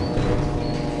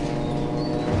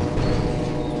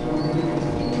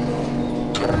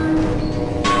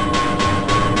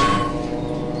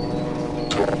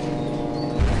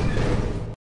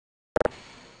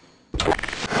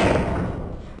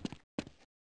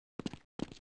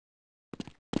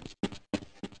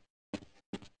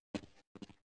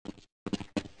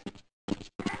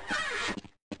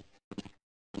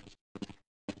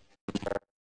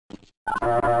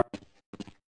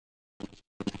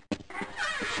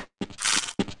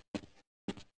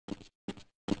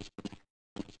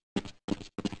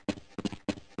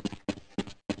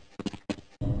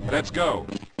 Let's go.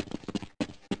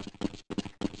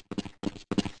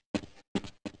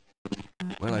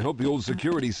 Well, I hope the old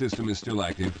security system is still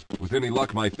active. With any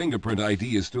luck, my fingerprint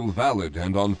ID is still valid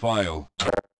and on file.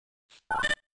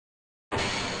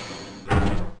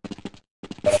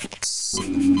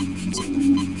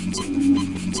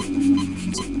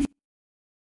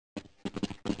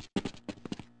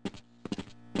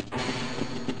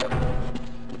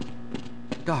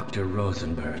 Dr.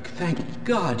 Rosenberg, thank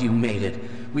God you made it.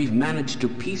 We've managed to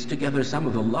piece together some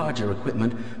of the larger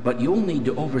equipment, but you'll need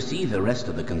to oversee the rest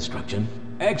of the construction.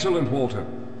 Excellent, Walter.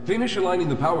 Finish aligning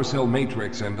the power cell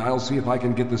matrix, and I'll see if I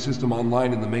can get the system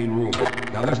online in the main room.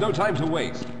 Now, there's no time to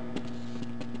waste.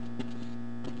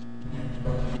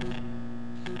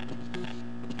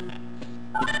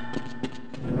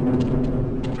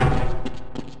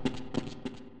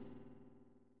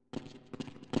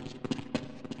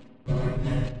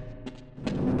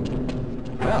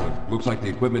 Looks like the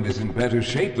equipment is in better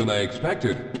shape than I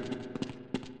expected.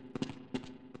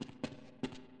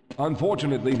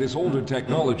 Unfortunately, this older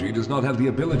technology does not have the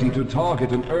ability to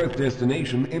target an Earth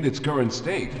destination in its current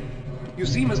state. You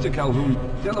see, Mr. Calhoun,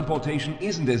 teleportation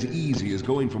isn't as easy as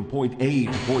going from point A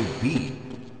to point B.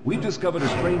 We've discovered a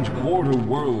strange border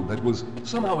world that was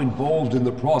somehow involved in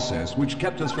the process, which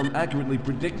kept us from accurately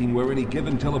predicting where any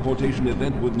given teleportation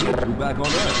event would lead to back on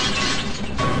Earth.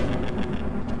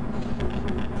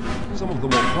 Some of the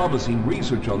more promising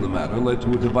research on the matter led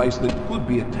to a device that could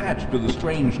be attached to the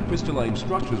strange crystalline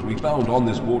structures we found on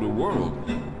this border world.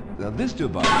 Now, this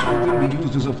device will then be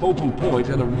used as a focal point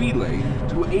and a relay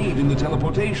to aid in the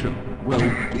teleportation. Well,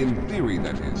 in theory,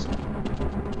 that is.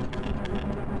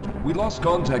 We lost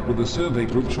contact with the survey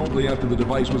group shortly after the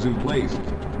device was in place.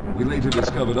 We later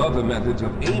discovered other methods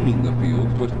of aiming the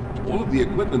field, but all of the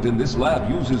equipment in this lab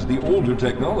uses the older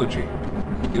technology.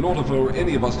 In order for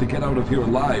any of us to get out of here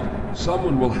alive,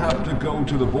 someone will have to go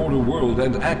to the border world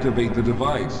and activate the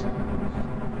device.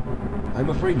 I'm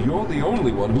afraid you're the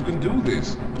only one who can do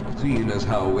this, seeing as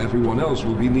how everyone else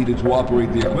will be needed to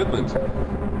operate the equipment.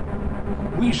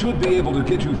 We should be able to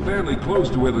get you fairly close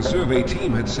to where the survey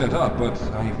team had set up, but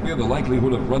I fear the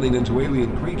likelihood of running into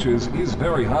alien creatures is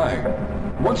very high.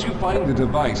 Once you find the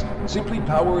device, simply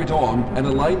power it on and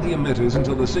align the emitters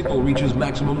until the signal reaches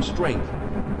maximum strength.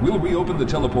 We'll reopen the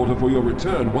teleporter for your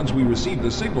return once we receive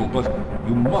the signal, but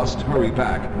you must hurry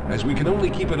back, as we can only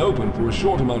keep it open for a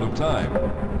short amount of time.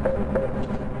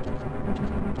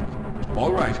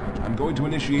 All right, I'm going to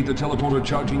initiate the teleporter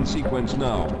charging sequence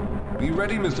now. Be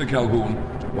ready, Mr. Calhoun.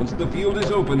 Once the field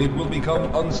is open, it will become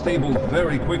unstable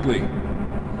very quickly.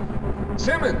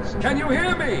 Simmons, can you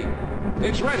hear me?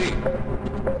 It's ready.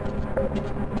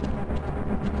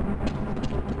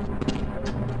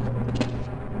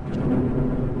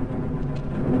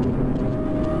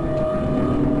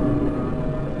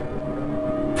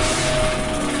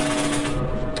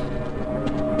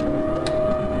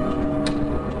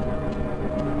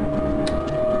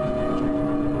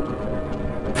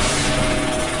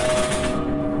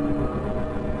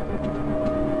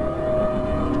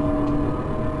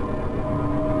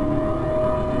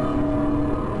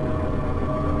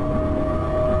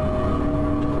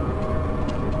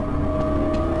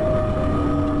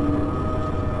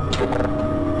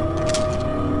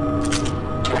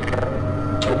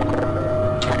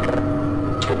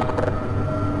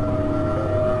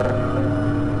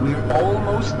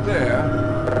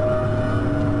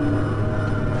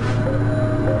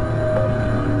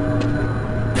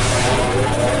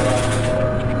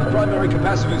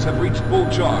 Capacitors have reached full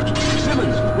charge.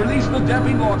 Simmons, release the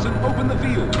damping locks and open the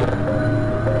field.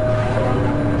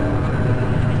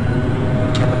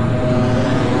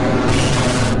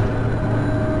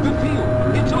 The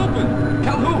field, it's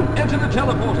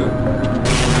teleporter.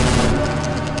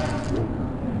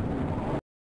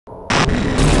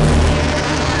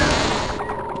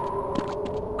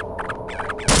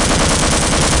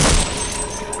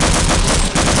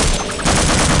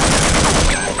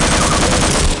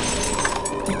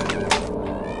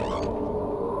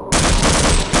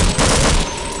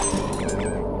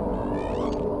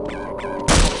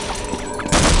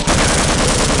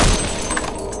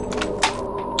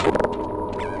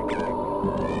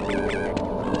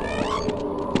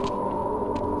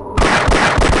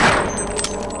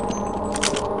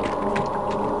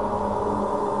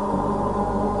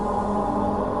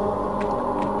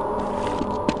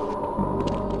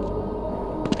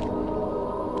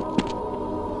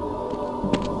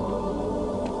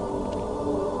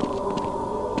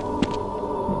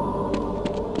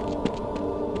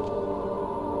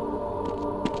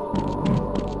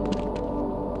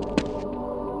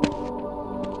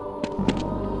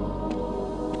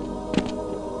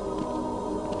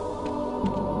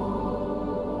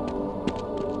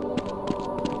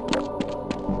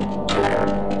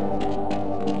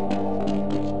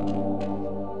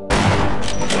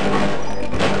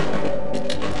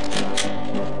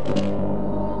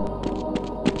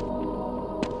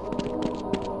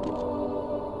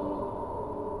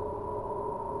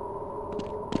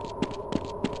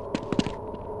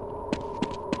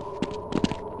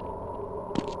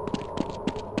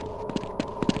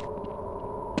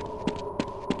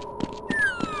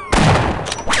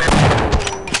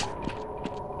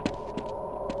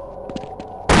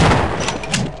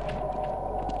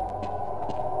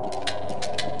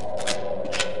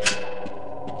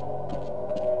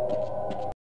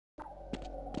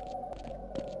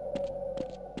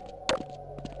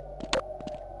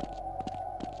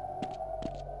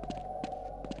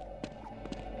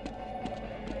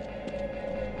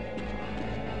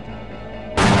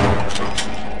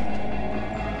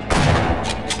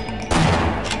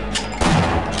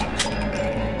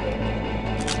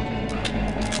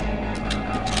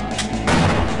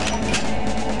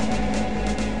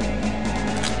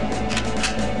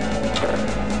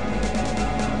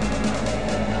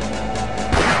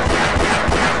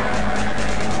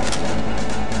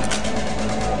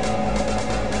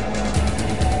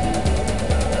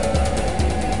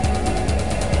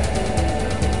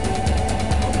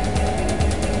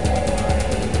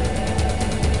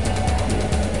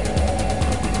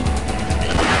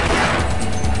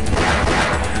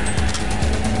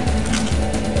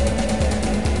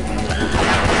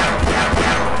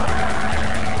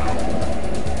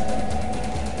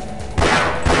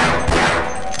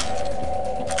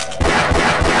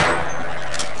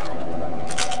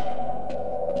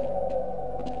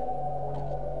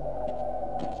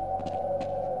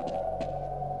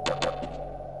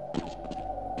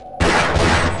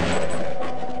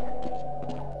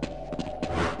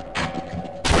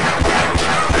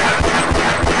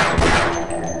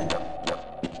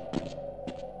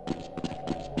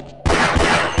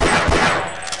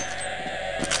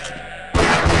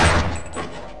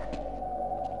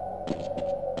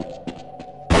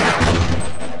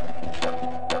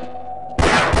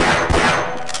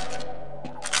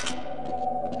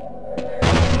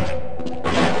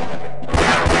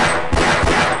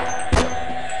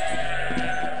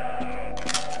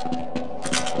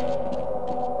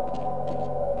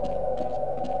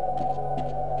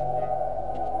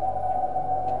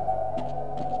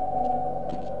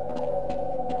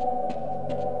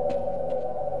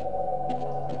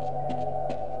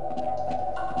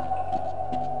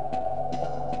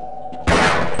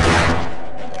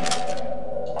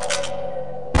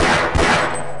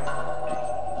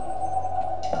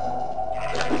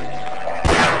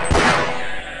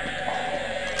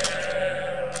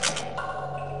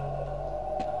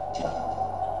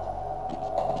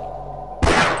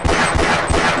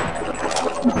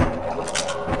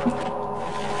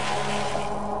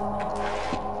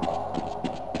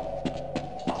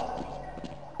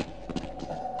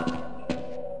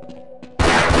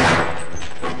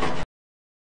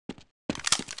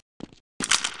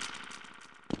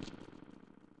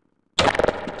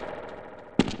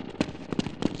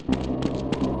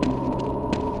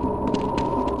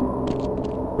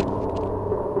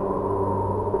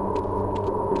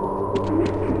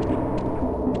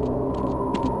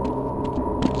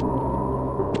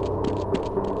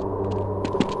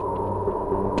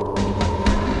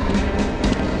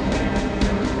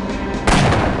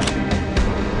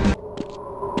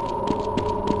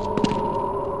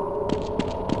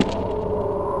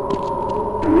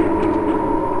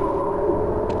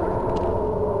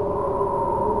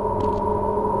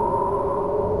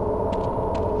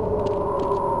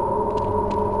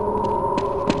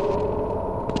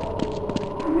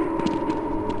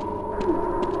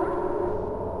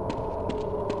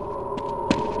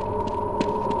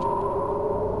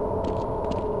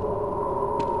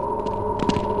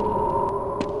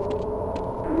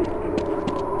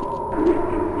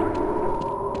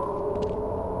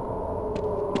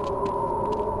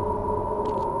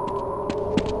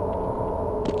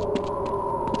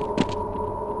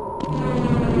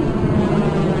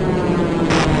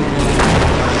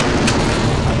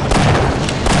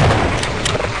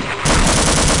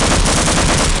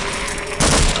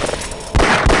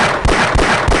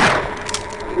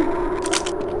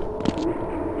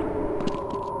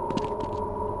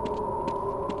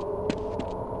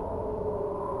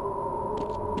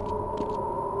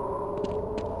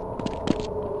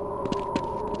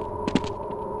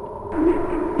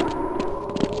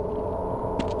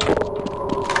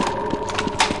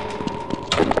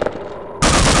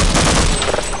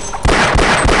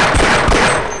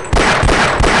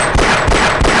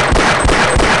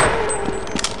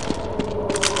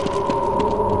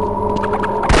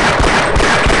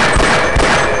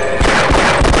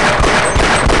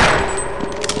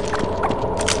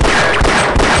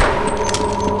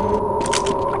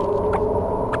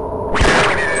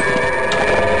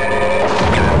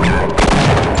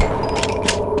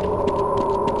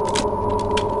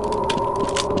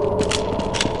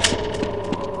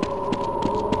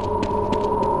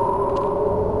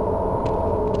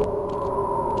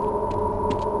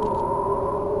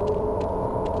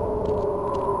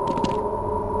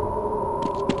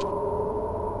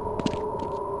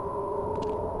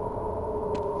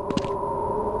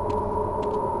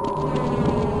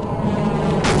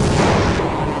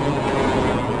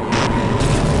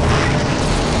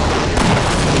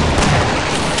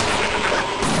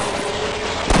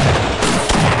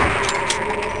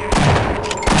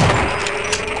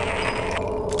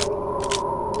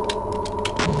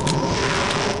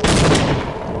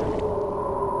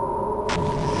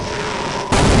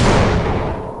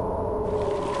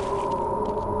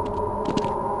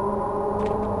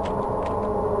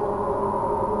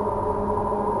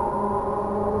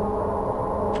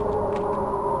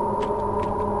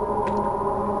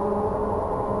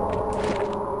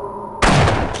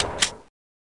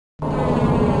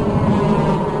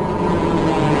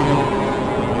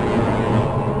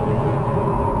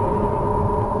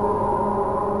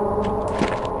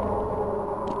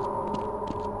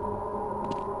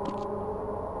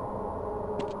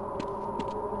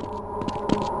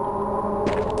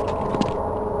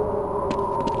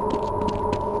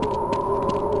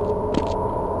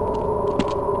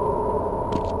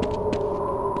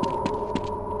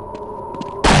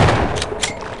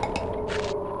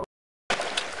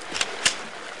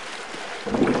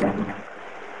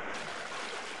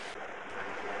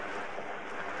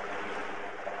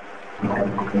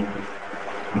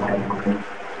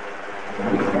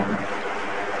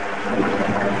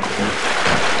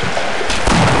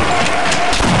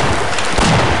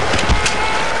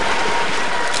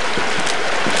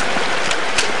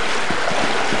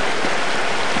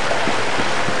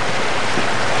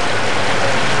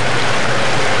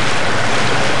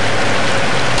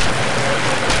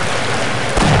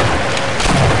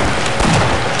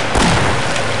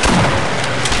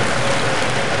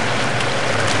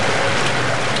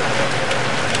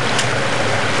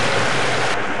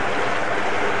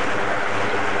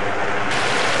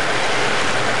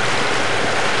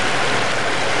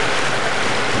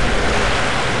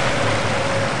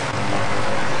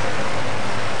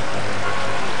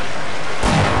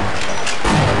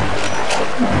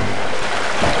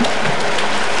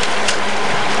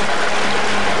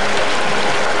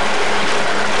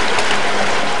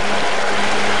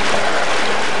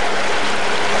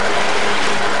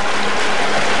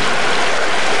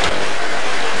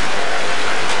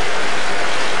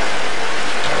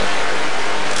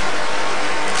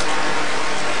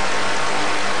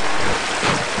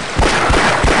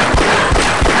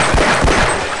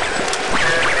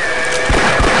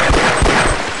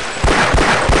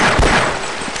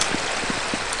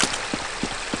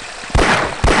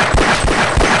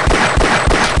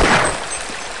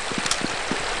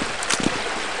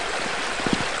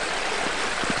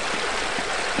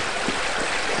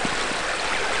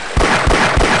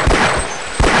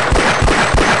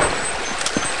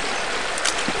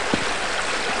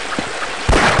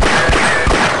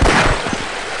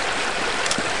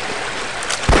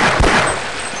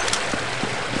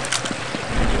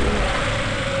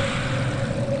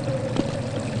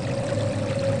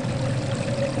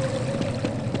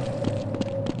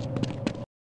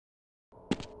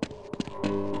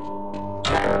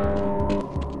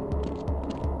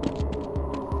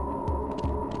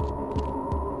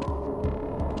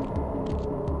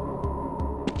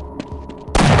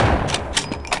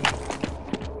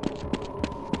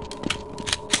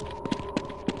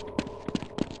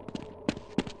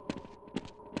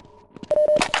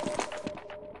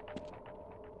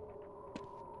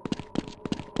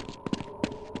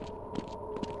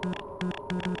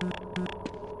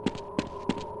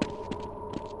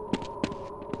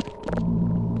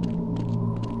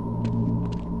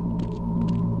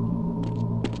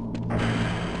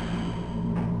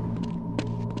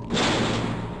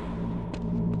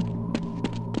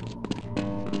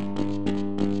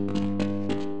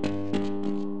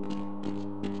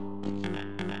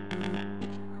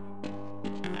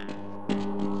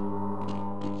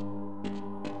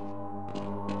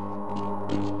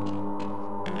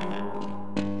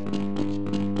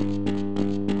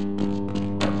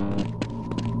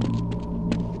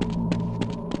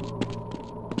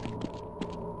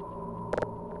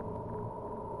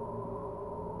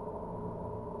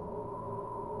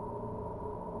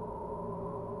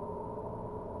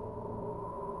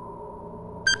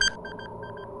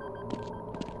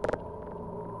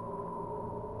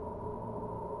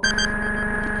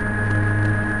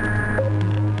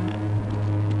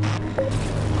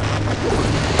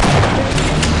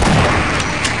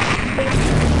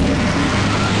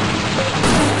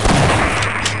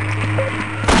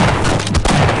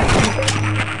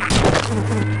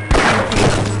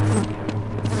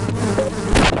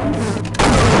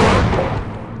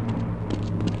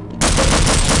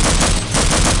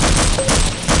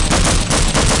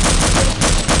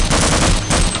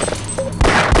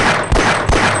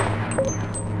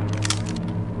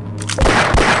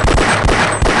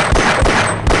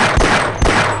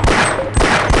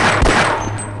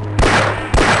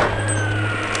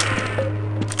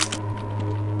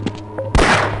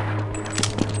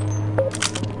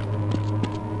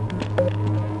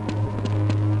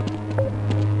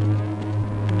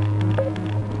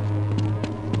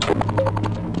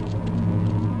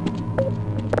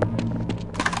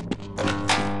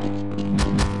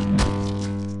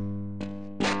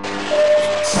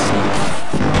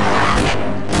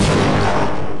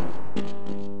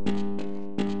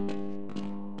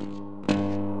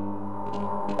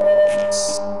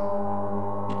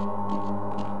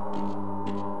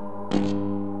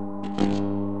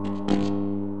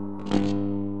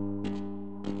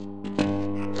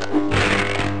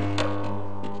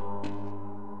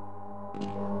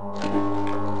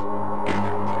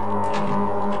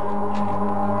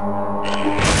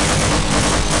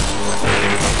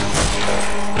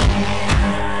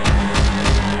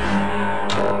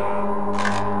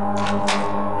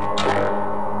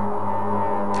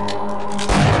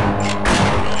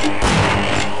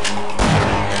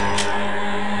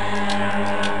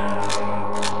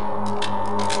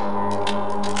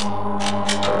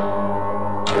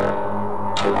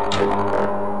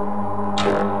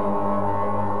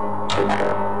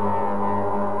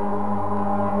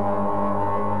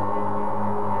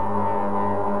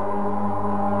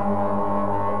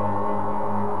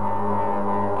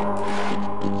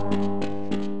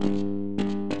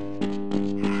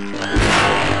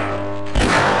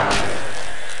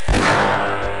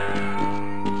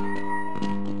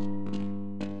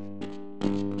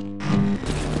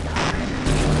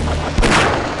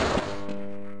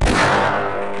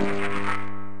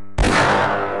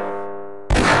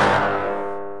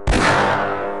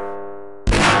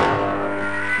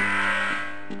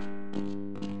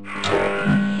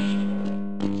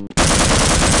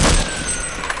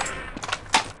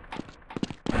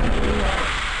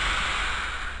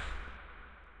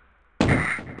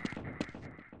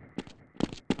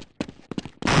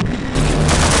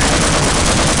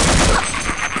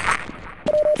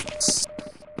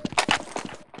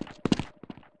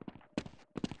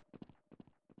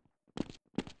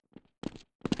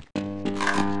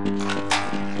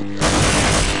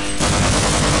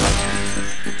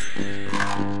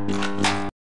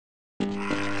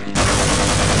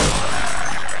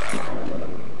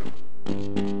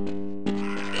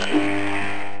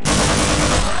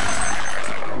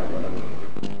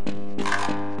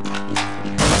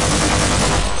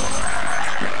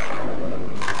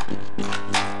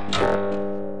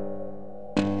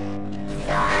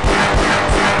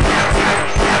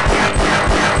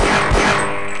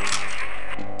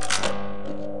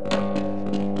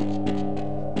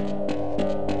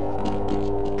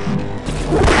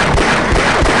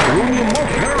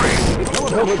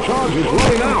 charge is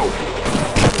running out!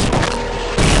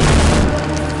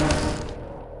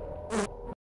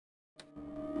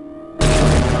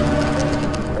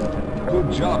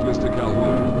 Good job, Mr.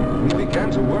 Calhoun. We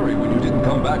began to worry when you didn't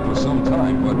come back for some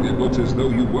time, but it looks as though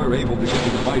you were able to get the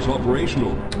device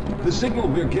operational. The signal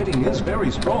we're getting is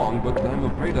very strong, but I'm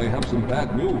afraid I have some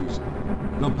bad news.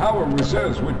 The power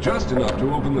reserves were just enough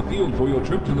to open the field for your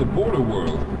trip to the border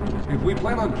world. If we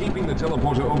plan on keeping the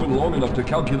teleporter open long enough to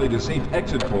calculate a safe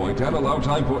exit point and allow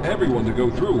time for everyone to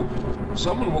go through,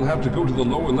 someone will have to go to the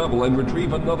lower level and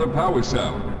retrieve another power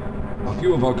cell. A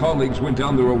few of our colleagues went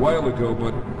down there a while ago,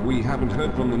 but we haven't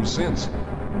heard from them since.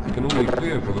 I can only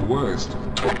fear for the worst.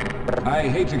 I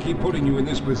hate to keep putting you in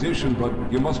this position, but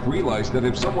you must realize that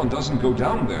if someone doesn't go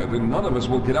down there, then none of us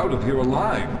will get out of here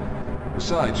alive.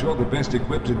 Besides, you're the best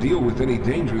equipped to deal with any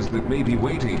dangers that may be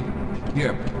waiting.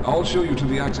 Here, I'll show you to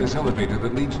the access elevator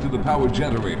that leads to the power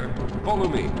generator. Follow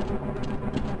me.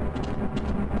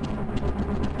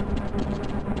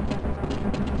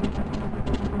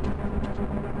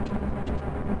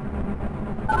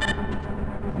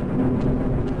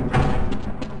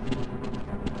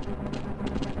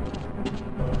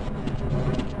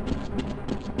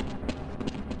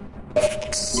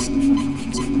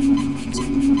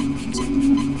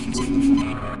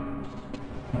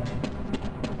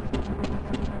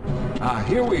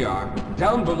 Here we are.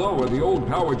 Down below are the old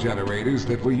power generators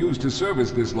that were used to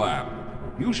service this lab.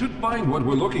 You should find what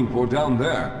we're looking for down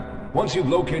there. Once you've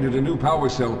located a new power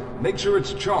cell, make sure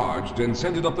it's charged and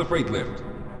send it up the freight lift.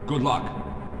 Good luck.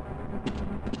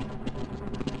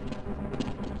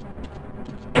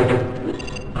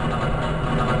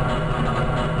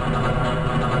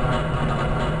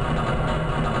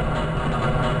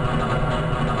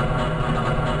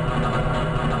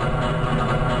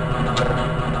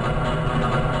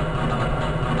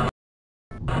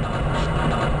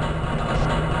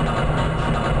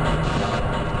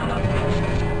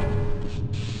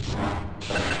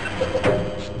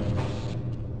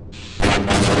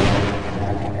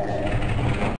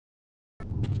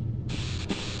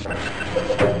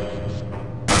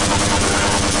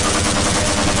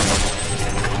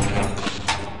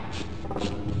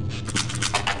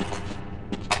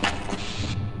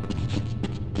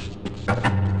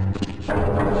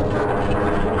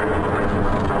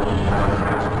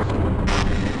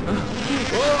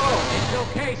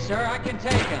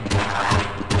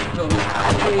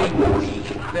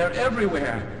 They're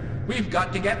everywhere. We've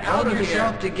got to get out of here. Hold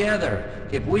yourself together.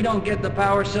 If we don't get the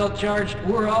power cell charged,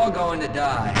 we're all going to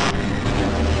die.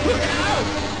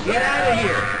 Get out of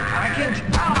here. I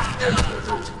can...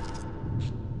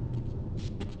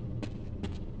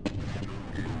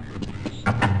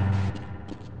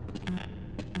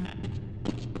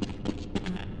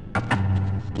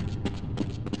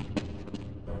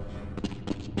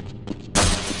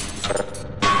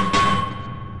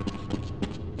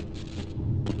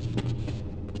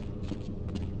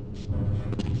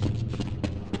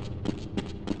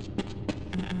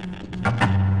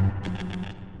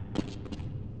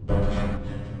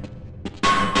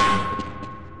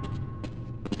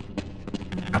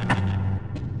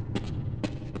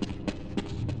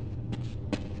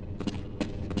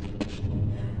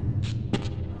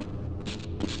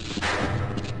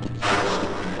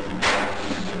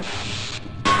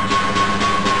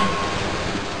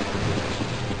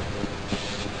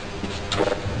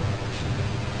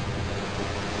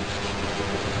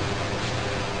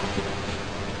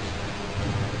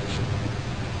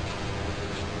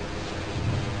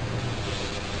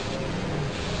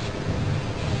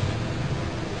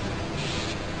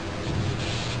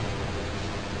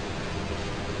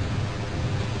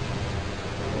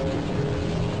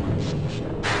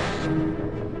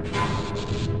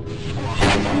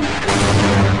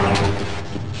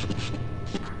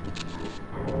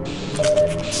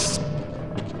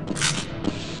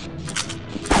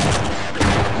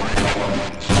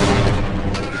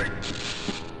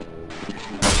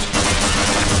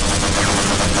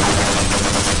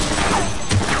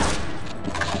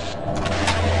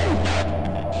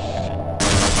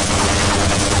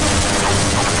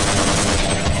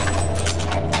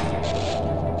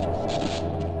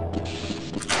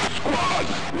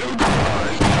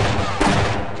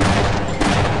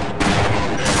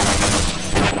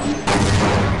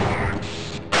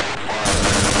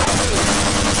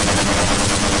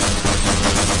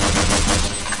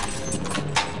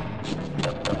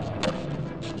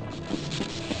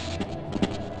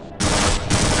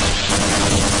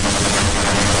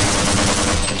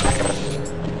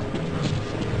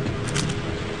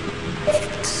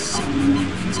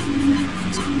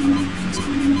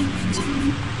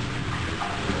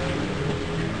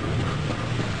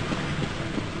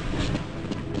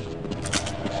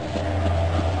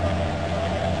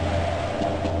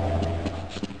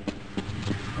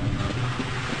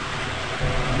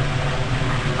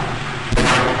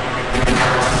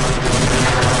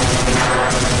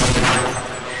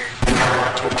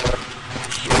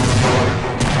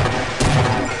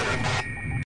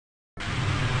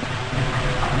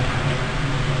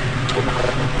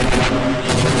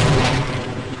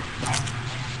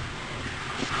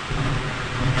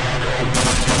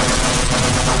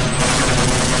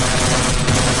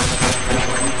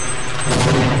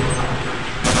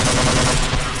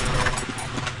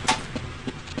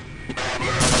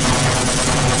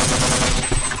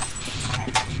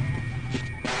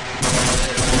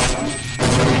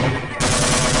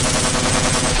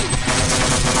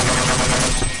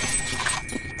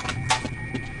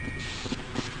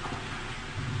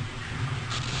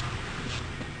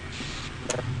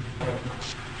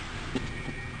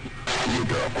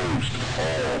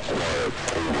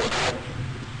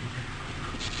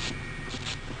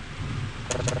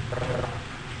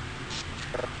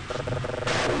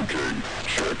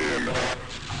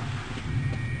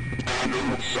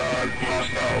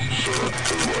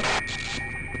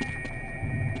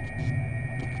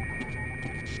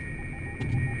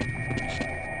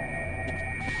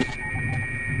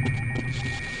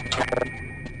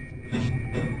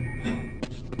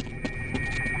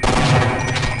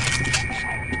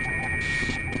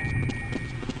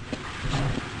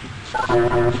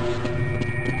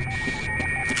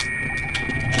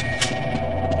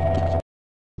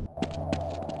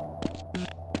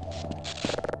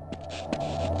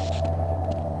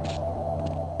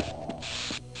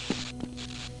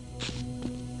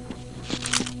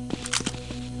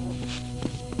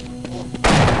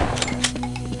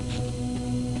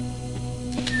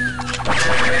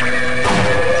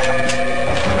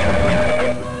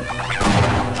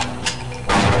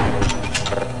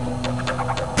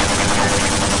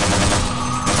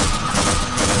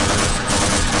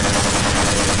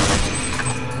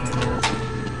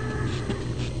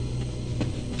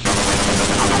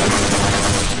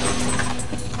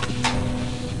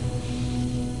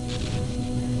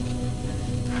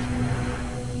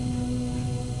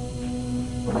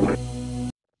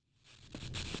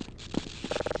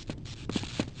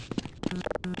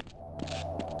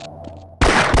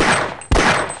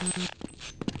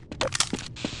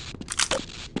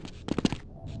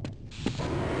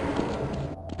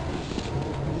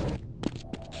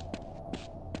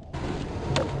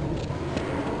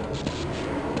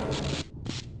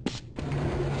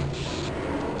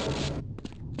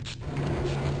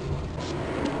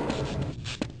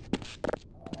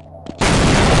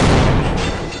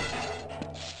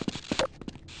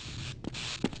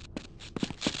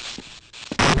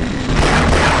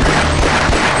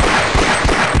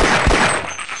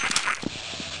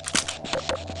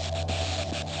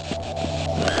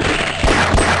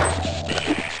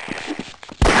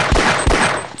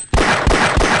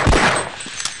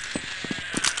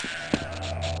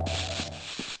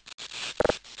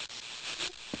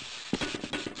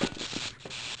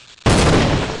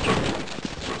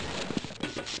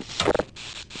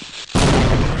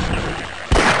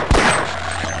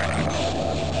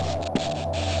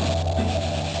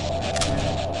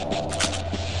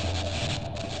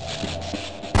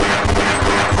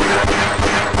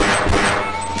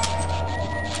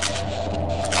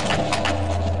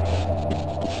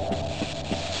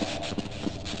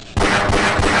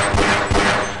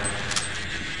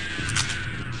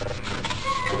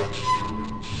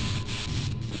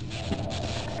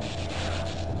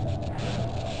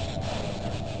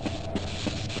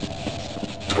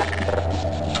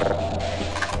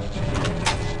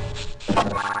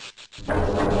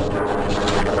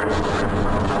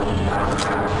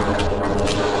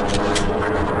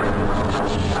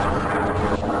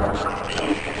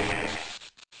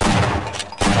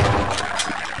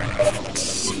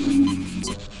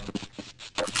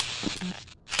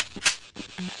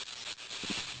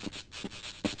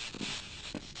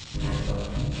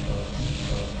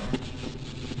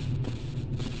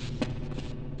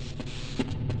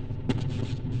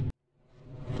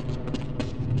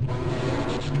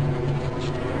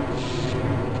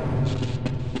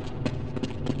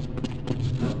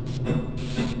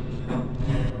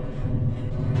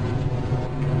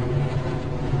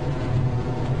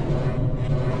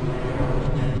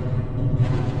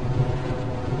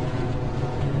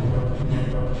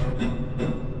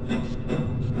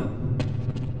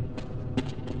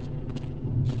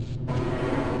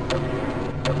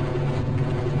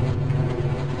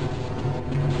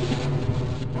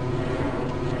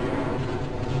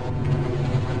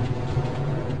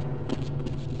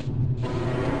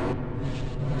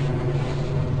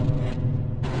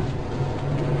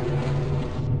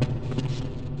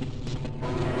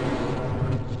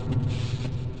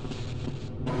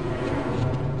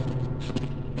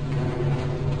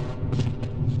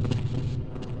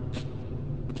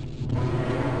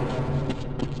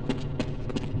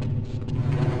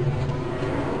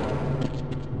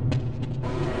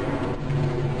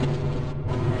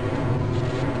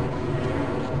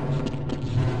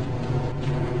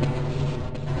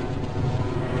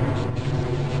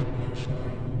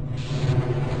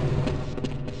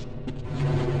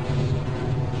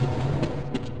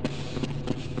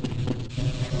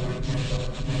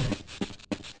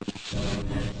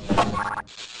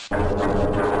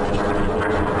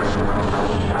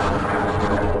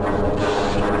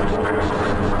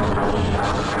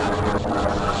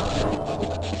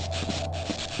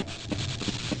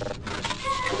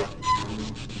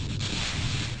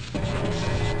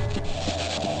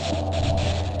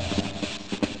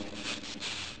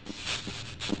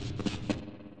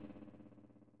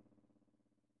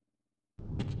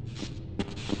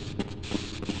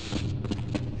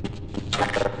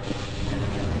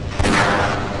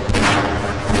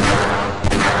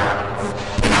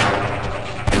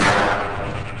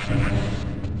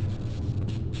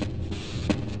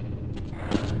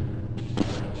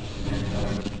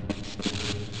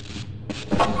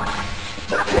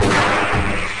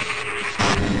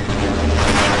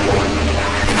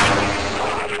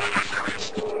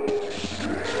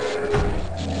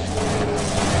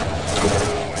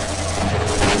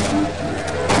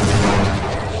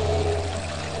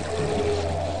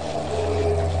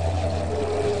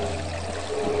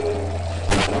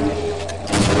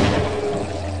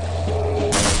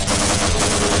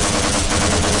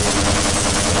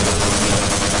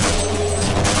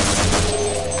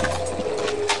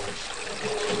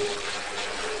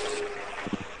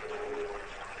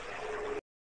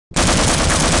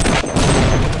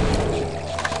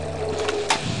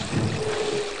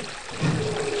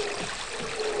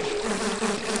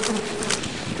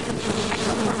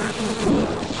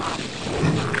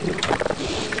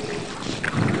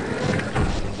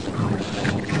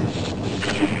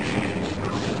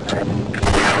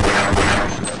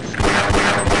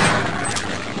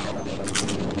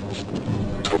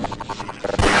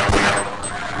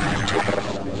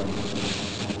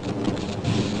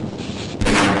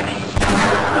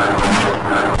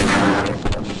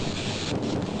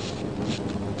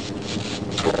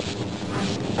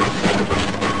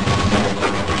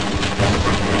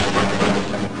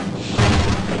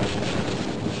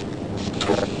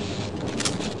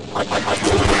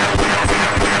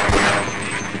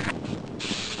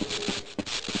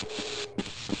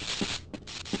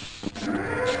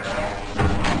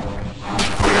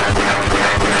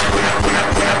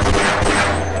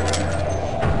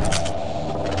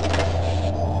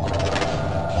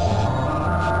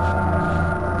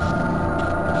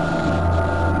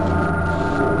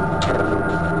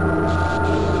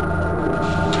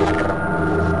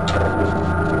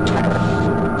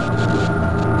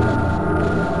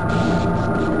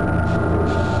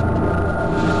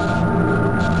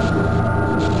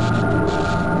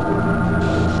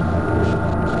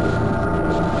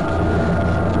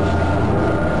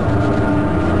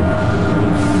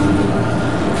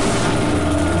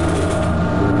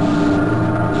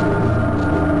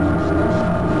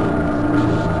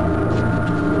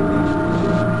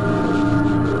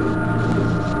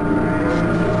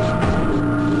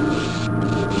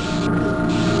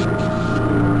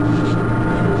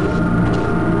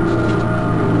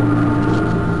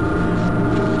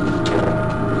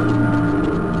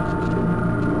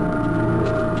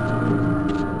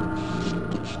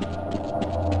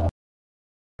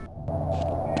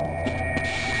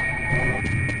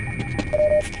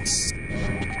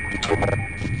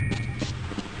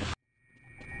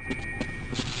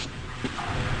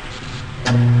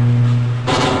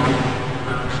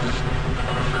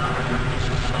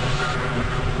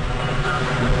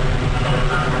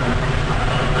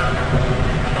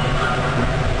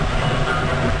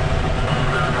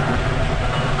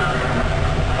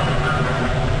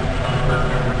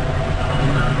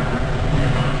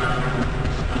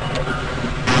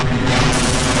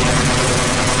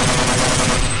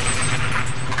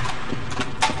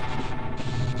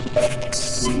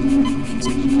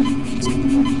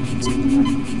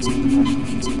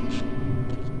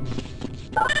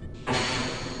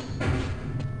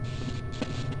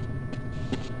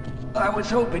 I was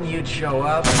hoping you'd show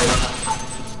up.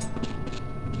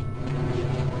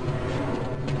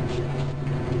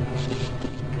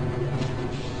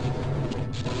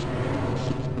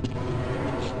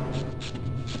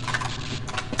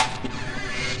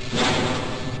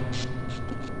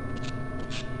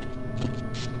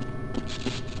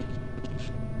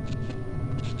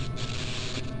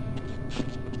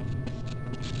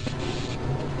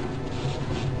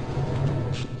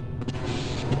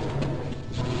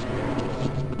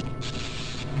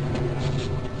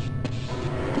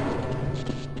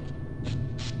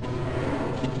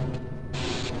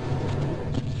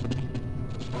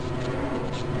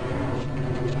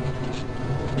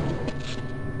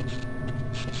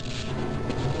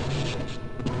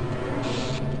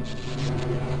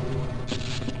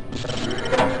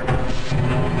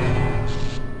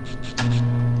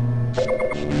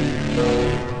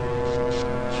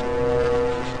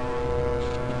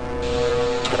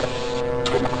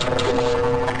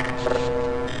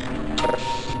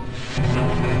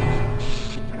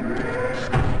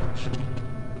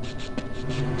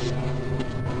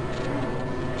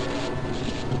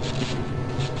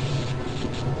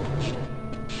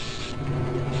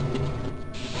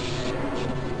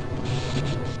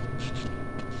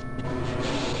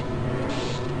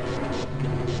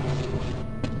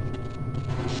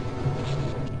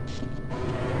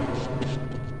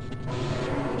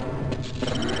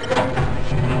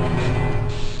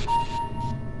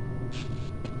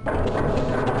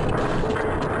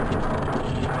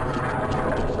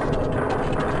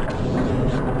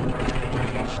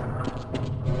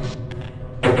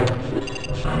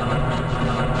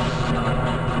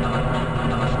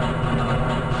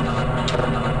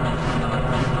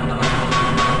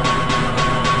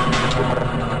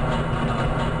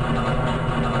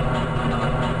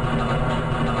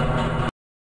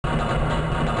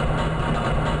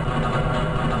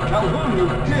 Calhoun, you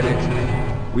did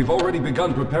it! We've already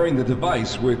begun preparing the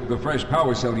device with the fresh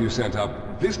power cell you sent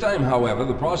up. This time, however,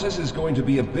 the process is going to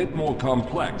be a bit more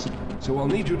complex, so I'll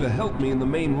need you to help me in the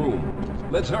main room.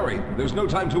 Let's hurry. There's no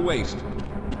time to waste.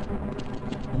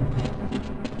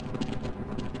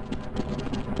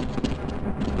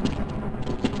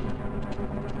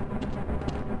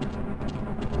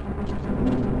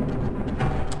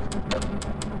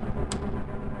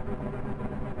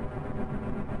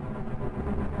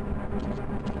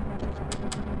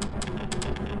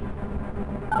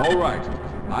 All right.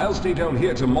 I'll stay down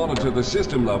here to monitor the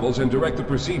system levels and direct the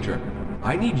procedure.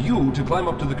 I need you to climb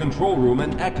up to the control room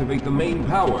and activate the main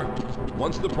power.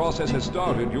 Once the process has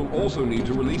started, you'll also need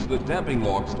to release the damping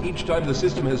locks each time the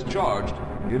system has charged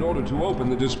in order to open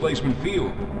the displacement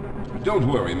field. Don't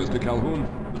worry, Mr. Calhoun.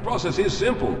 The process is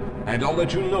simple, and I'll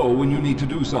let you know when you need to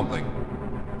do something.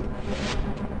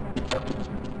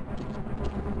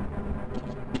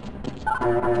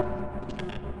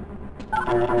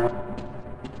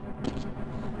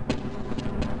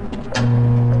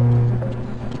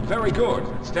 Very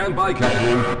good. Stand by,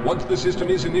 Calhoun. Once the system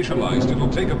is initialized, it'll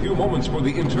take a few moments for the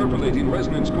interpolating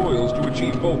resonance coils to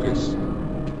achieve focus.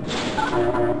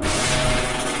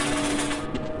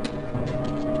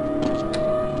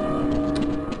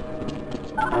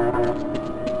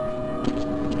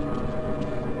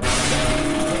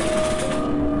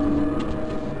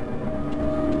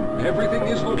 Everything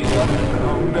is looking up.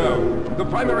 Oh no. The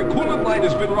primary coolant line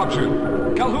has been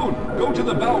ruptured. Calhoun, go to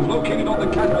the valve located on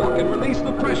the catwalk and release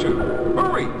the pressure.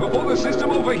 Hurry, before the system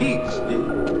overheats.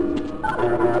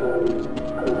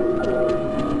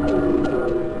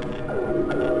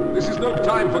 This is no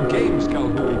time for games,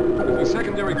 Calhoun. If the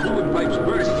secondary coolant pipes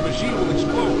burst, the machine will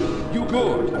explode. You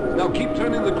good. Now keep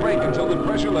turning the crank until the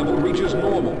pressure level reaches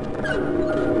normal.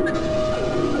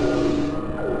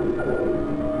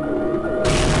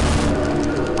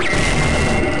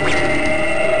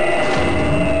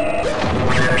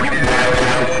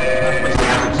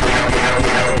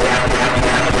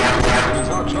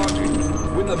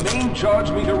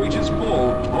 Charge meter reaches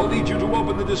full, I'll need you to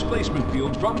open the displacement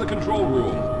field from the control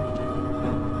room.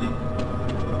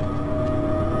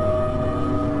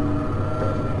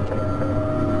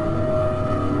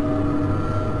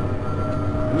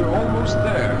 Almost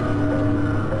there.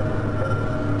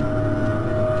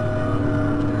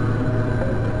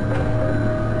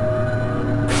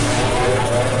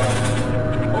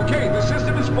 Okay, the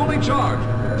system is fully charged.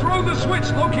 Throw the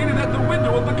switch located at the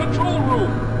window of the control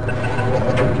room.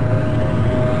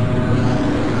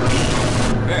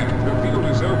 There, the field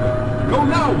is open. Go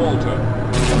now, Walter.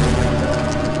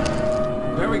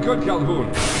 Very good,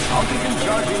 Calhoun. I'll begin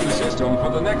charging the system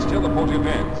for the next teleport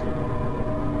event.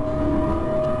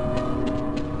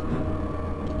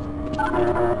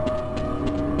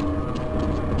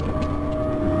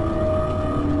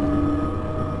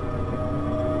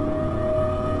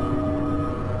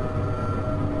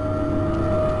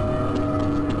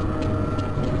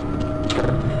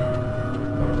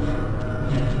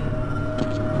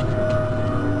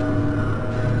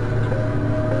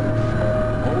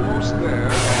 Almost there.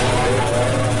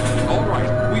 All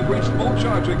right, we've reached full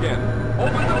charge again.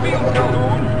 Open the field,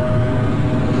 Calhoun!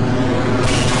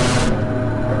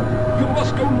 You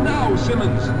must go now,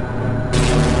 Simmons!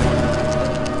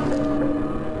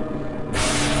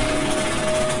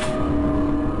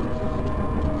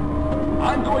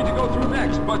 I'm going to go through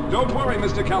next, but don't worry,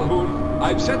 Mr. Calhoun.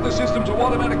 I've set the system to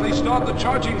automatically start the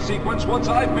charging sequence once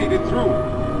I've made it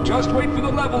through. Just wait for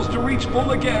the levels to reach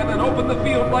full again and open the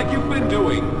field like you've been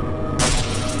doing.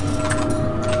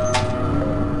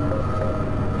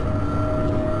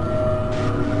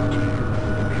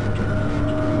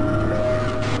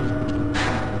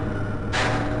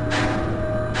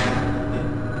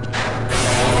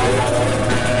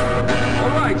 All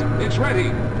right, it's ready.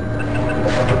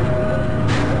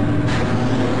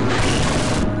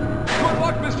 Good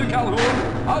luck, Mr. Calhoun.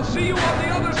 I'll see you on the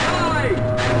other side.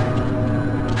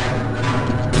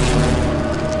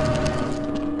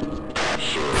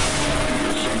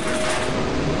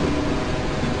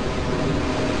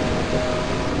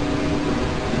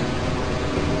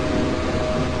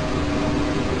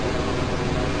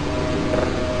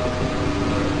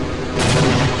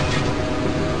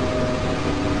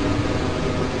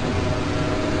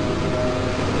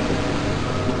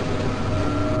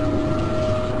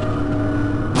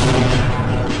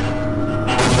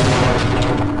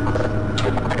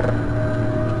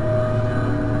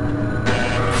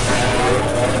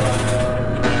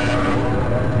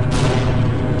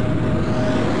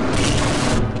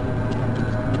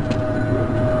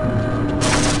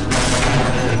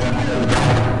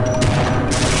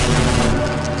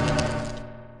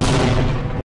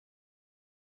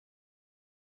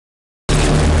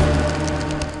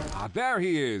 There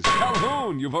he is.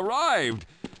 Calhoun, you've arrived.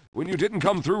 When you didn't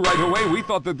come through right away, we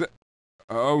thought that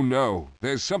Oh no,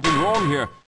 there's something wrong here.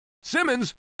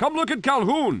 Simmons, come look at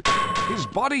Calhoun. His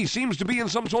body seems to be in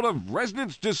some sort of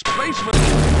resonance displacement.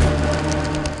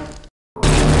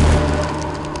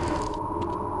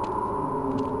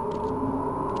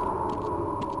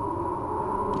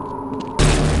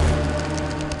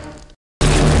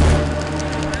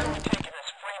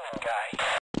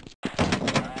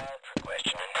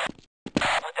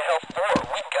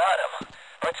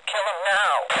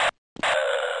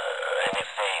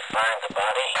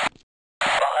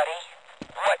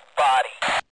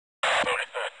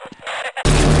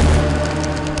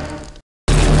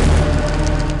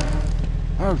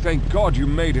 Oh, thank God you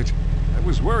made it. I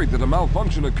was worried that a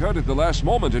malfunction occurred at the last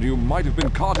moment and you might have been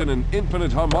caught in an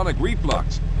infinite harmonic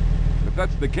reflux. If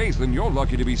that's the case, then you're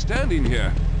lucky to be standing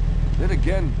here. Then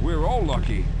again, we're all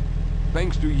lucky.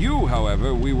 Thanks to you,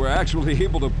 however, we were actually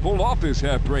able to pull off this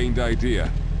harebrained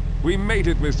idea. We made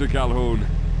it, Mr. Calhoun.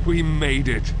 We made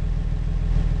it.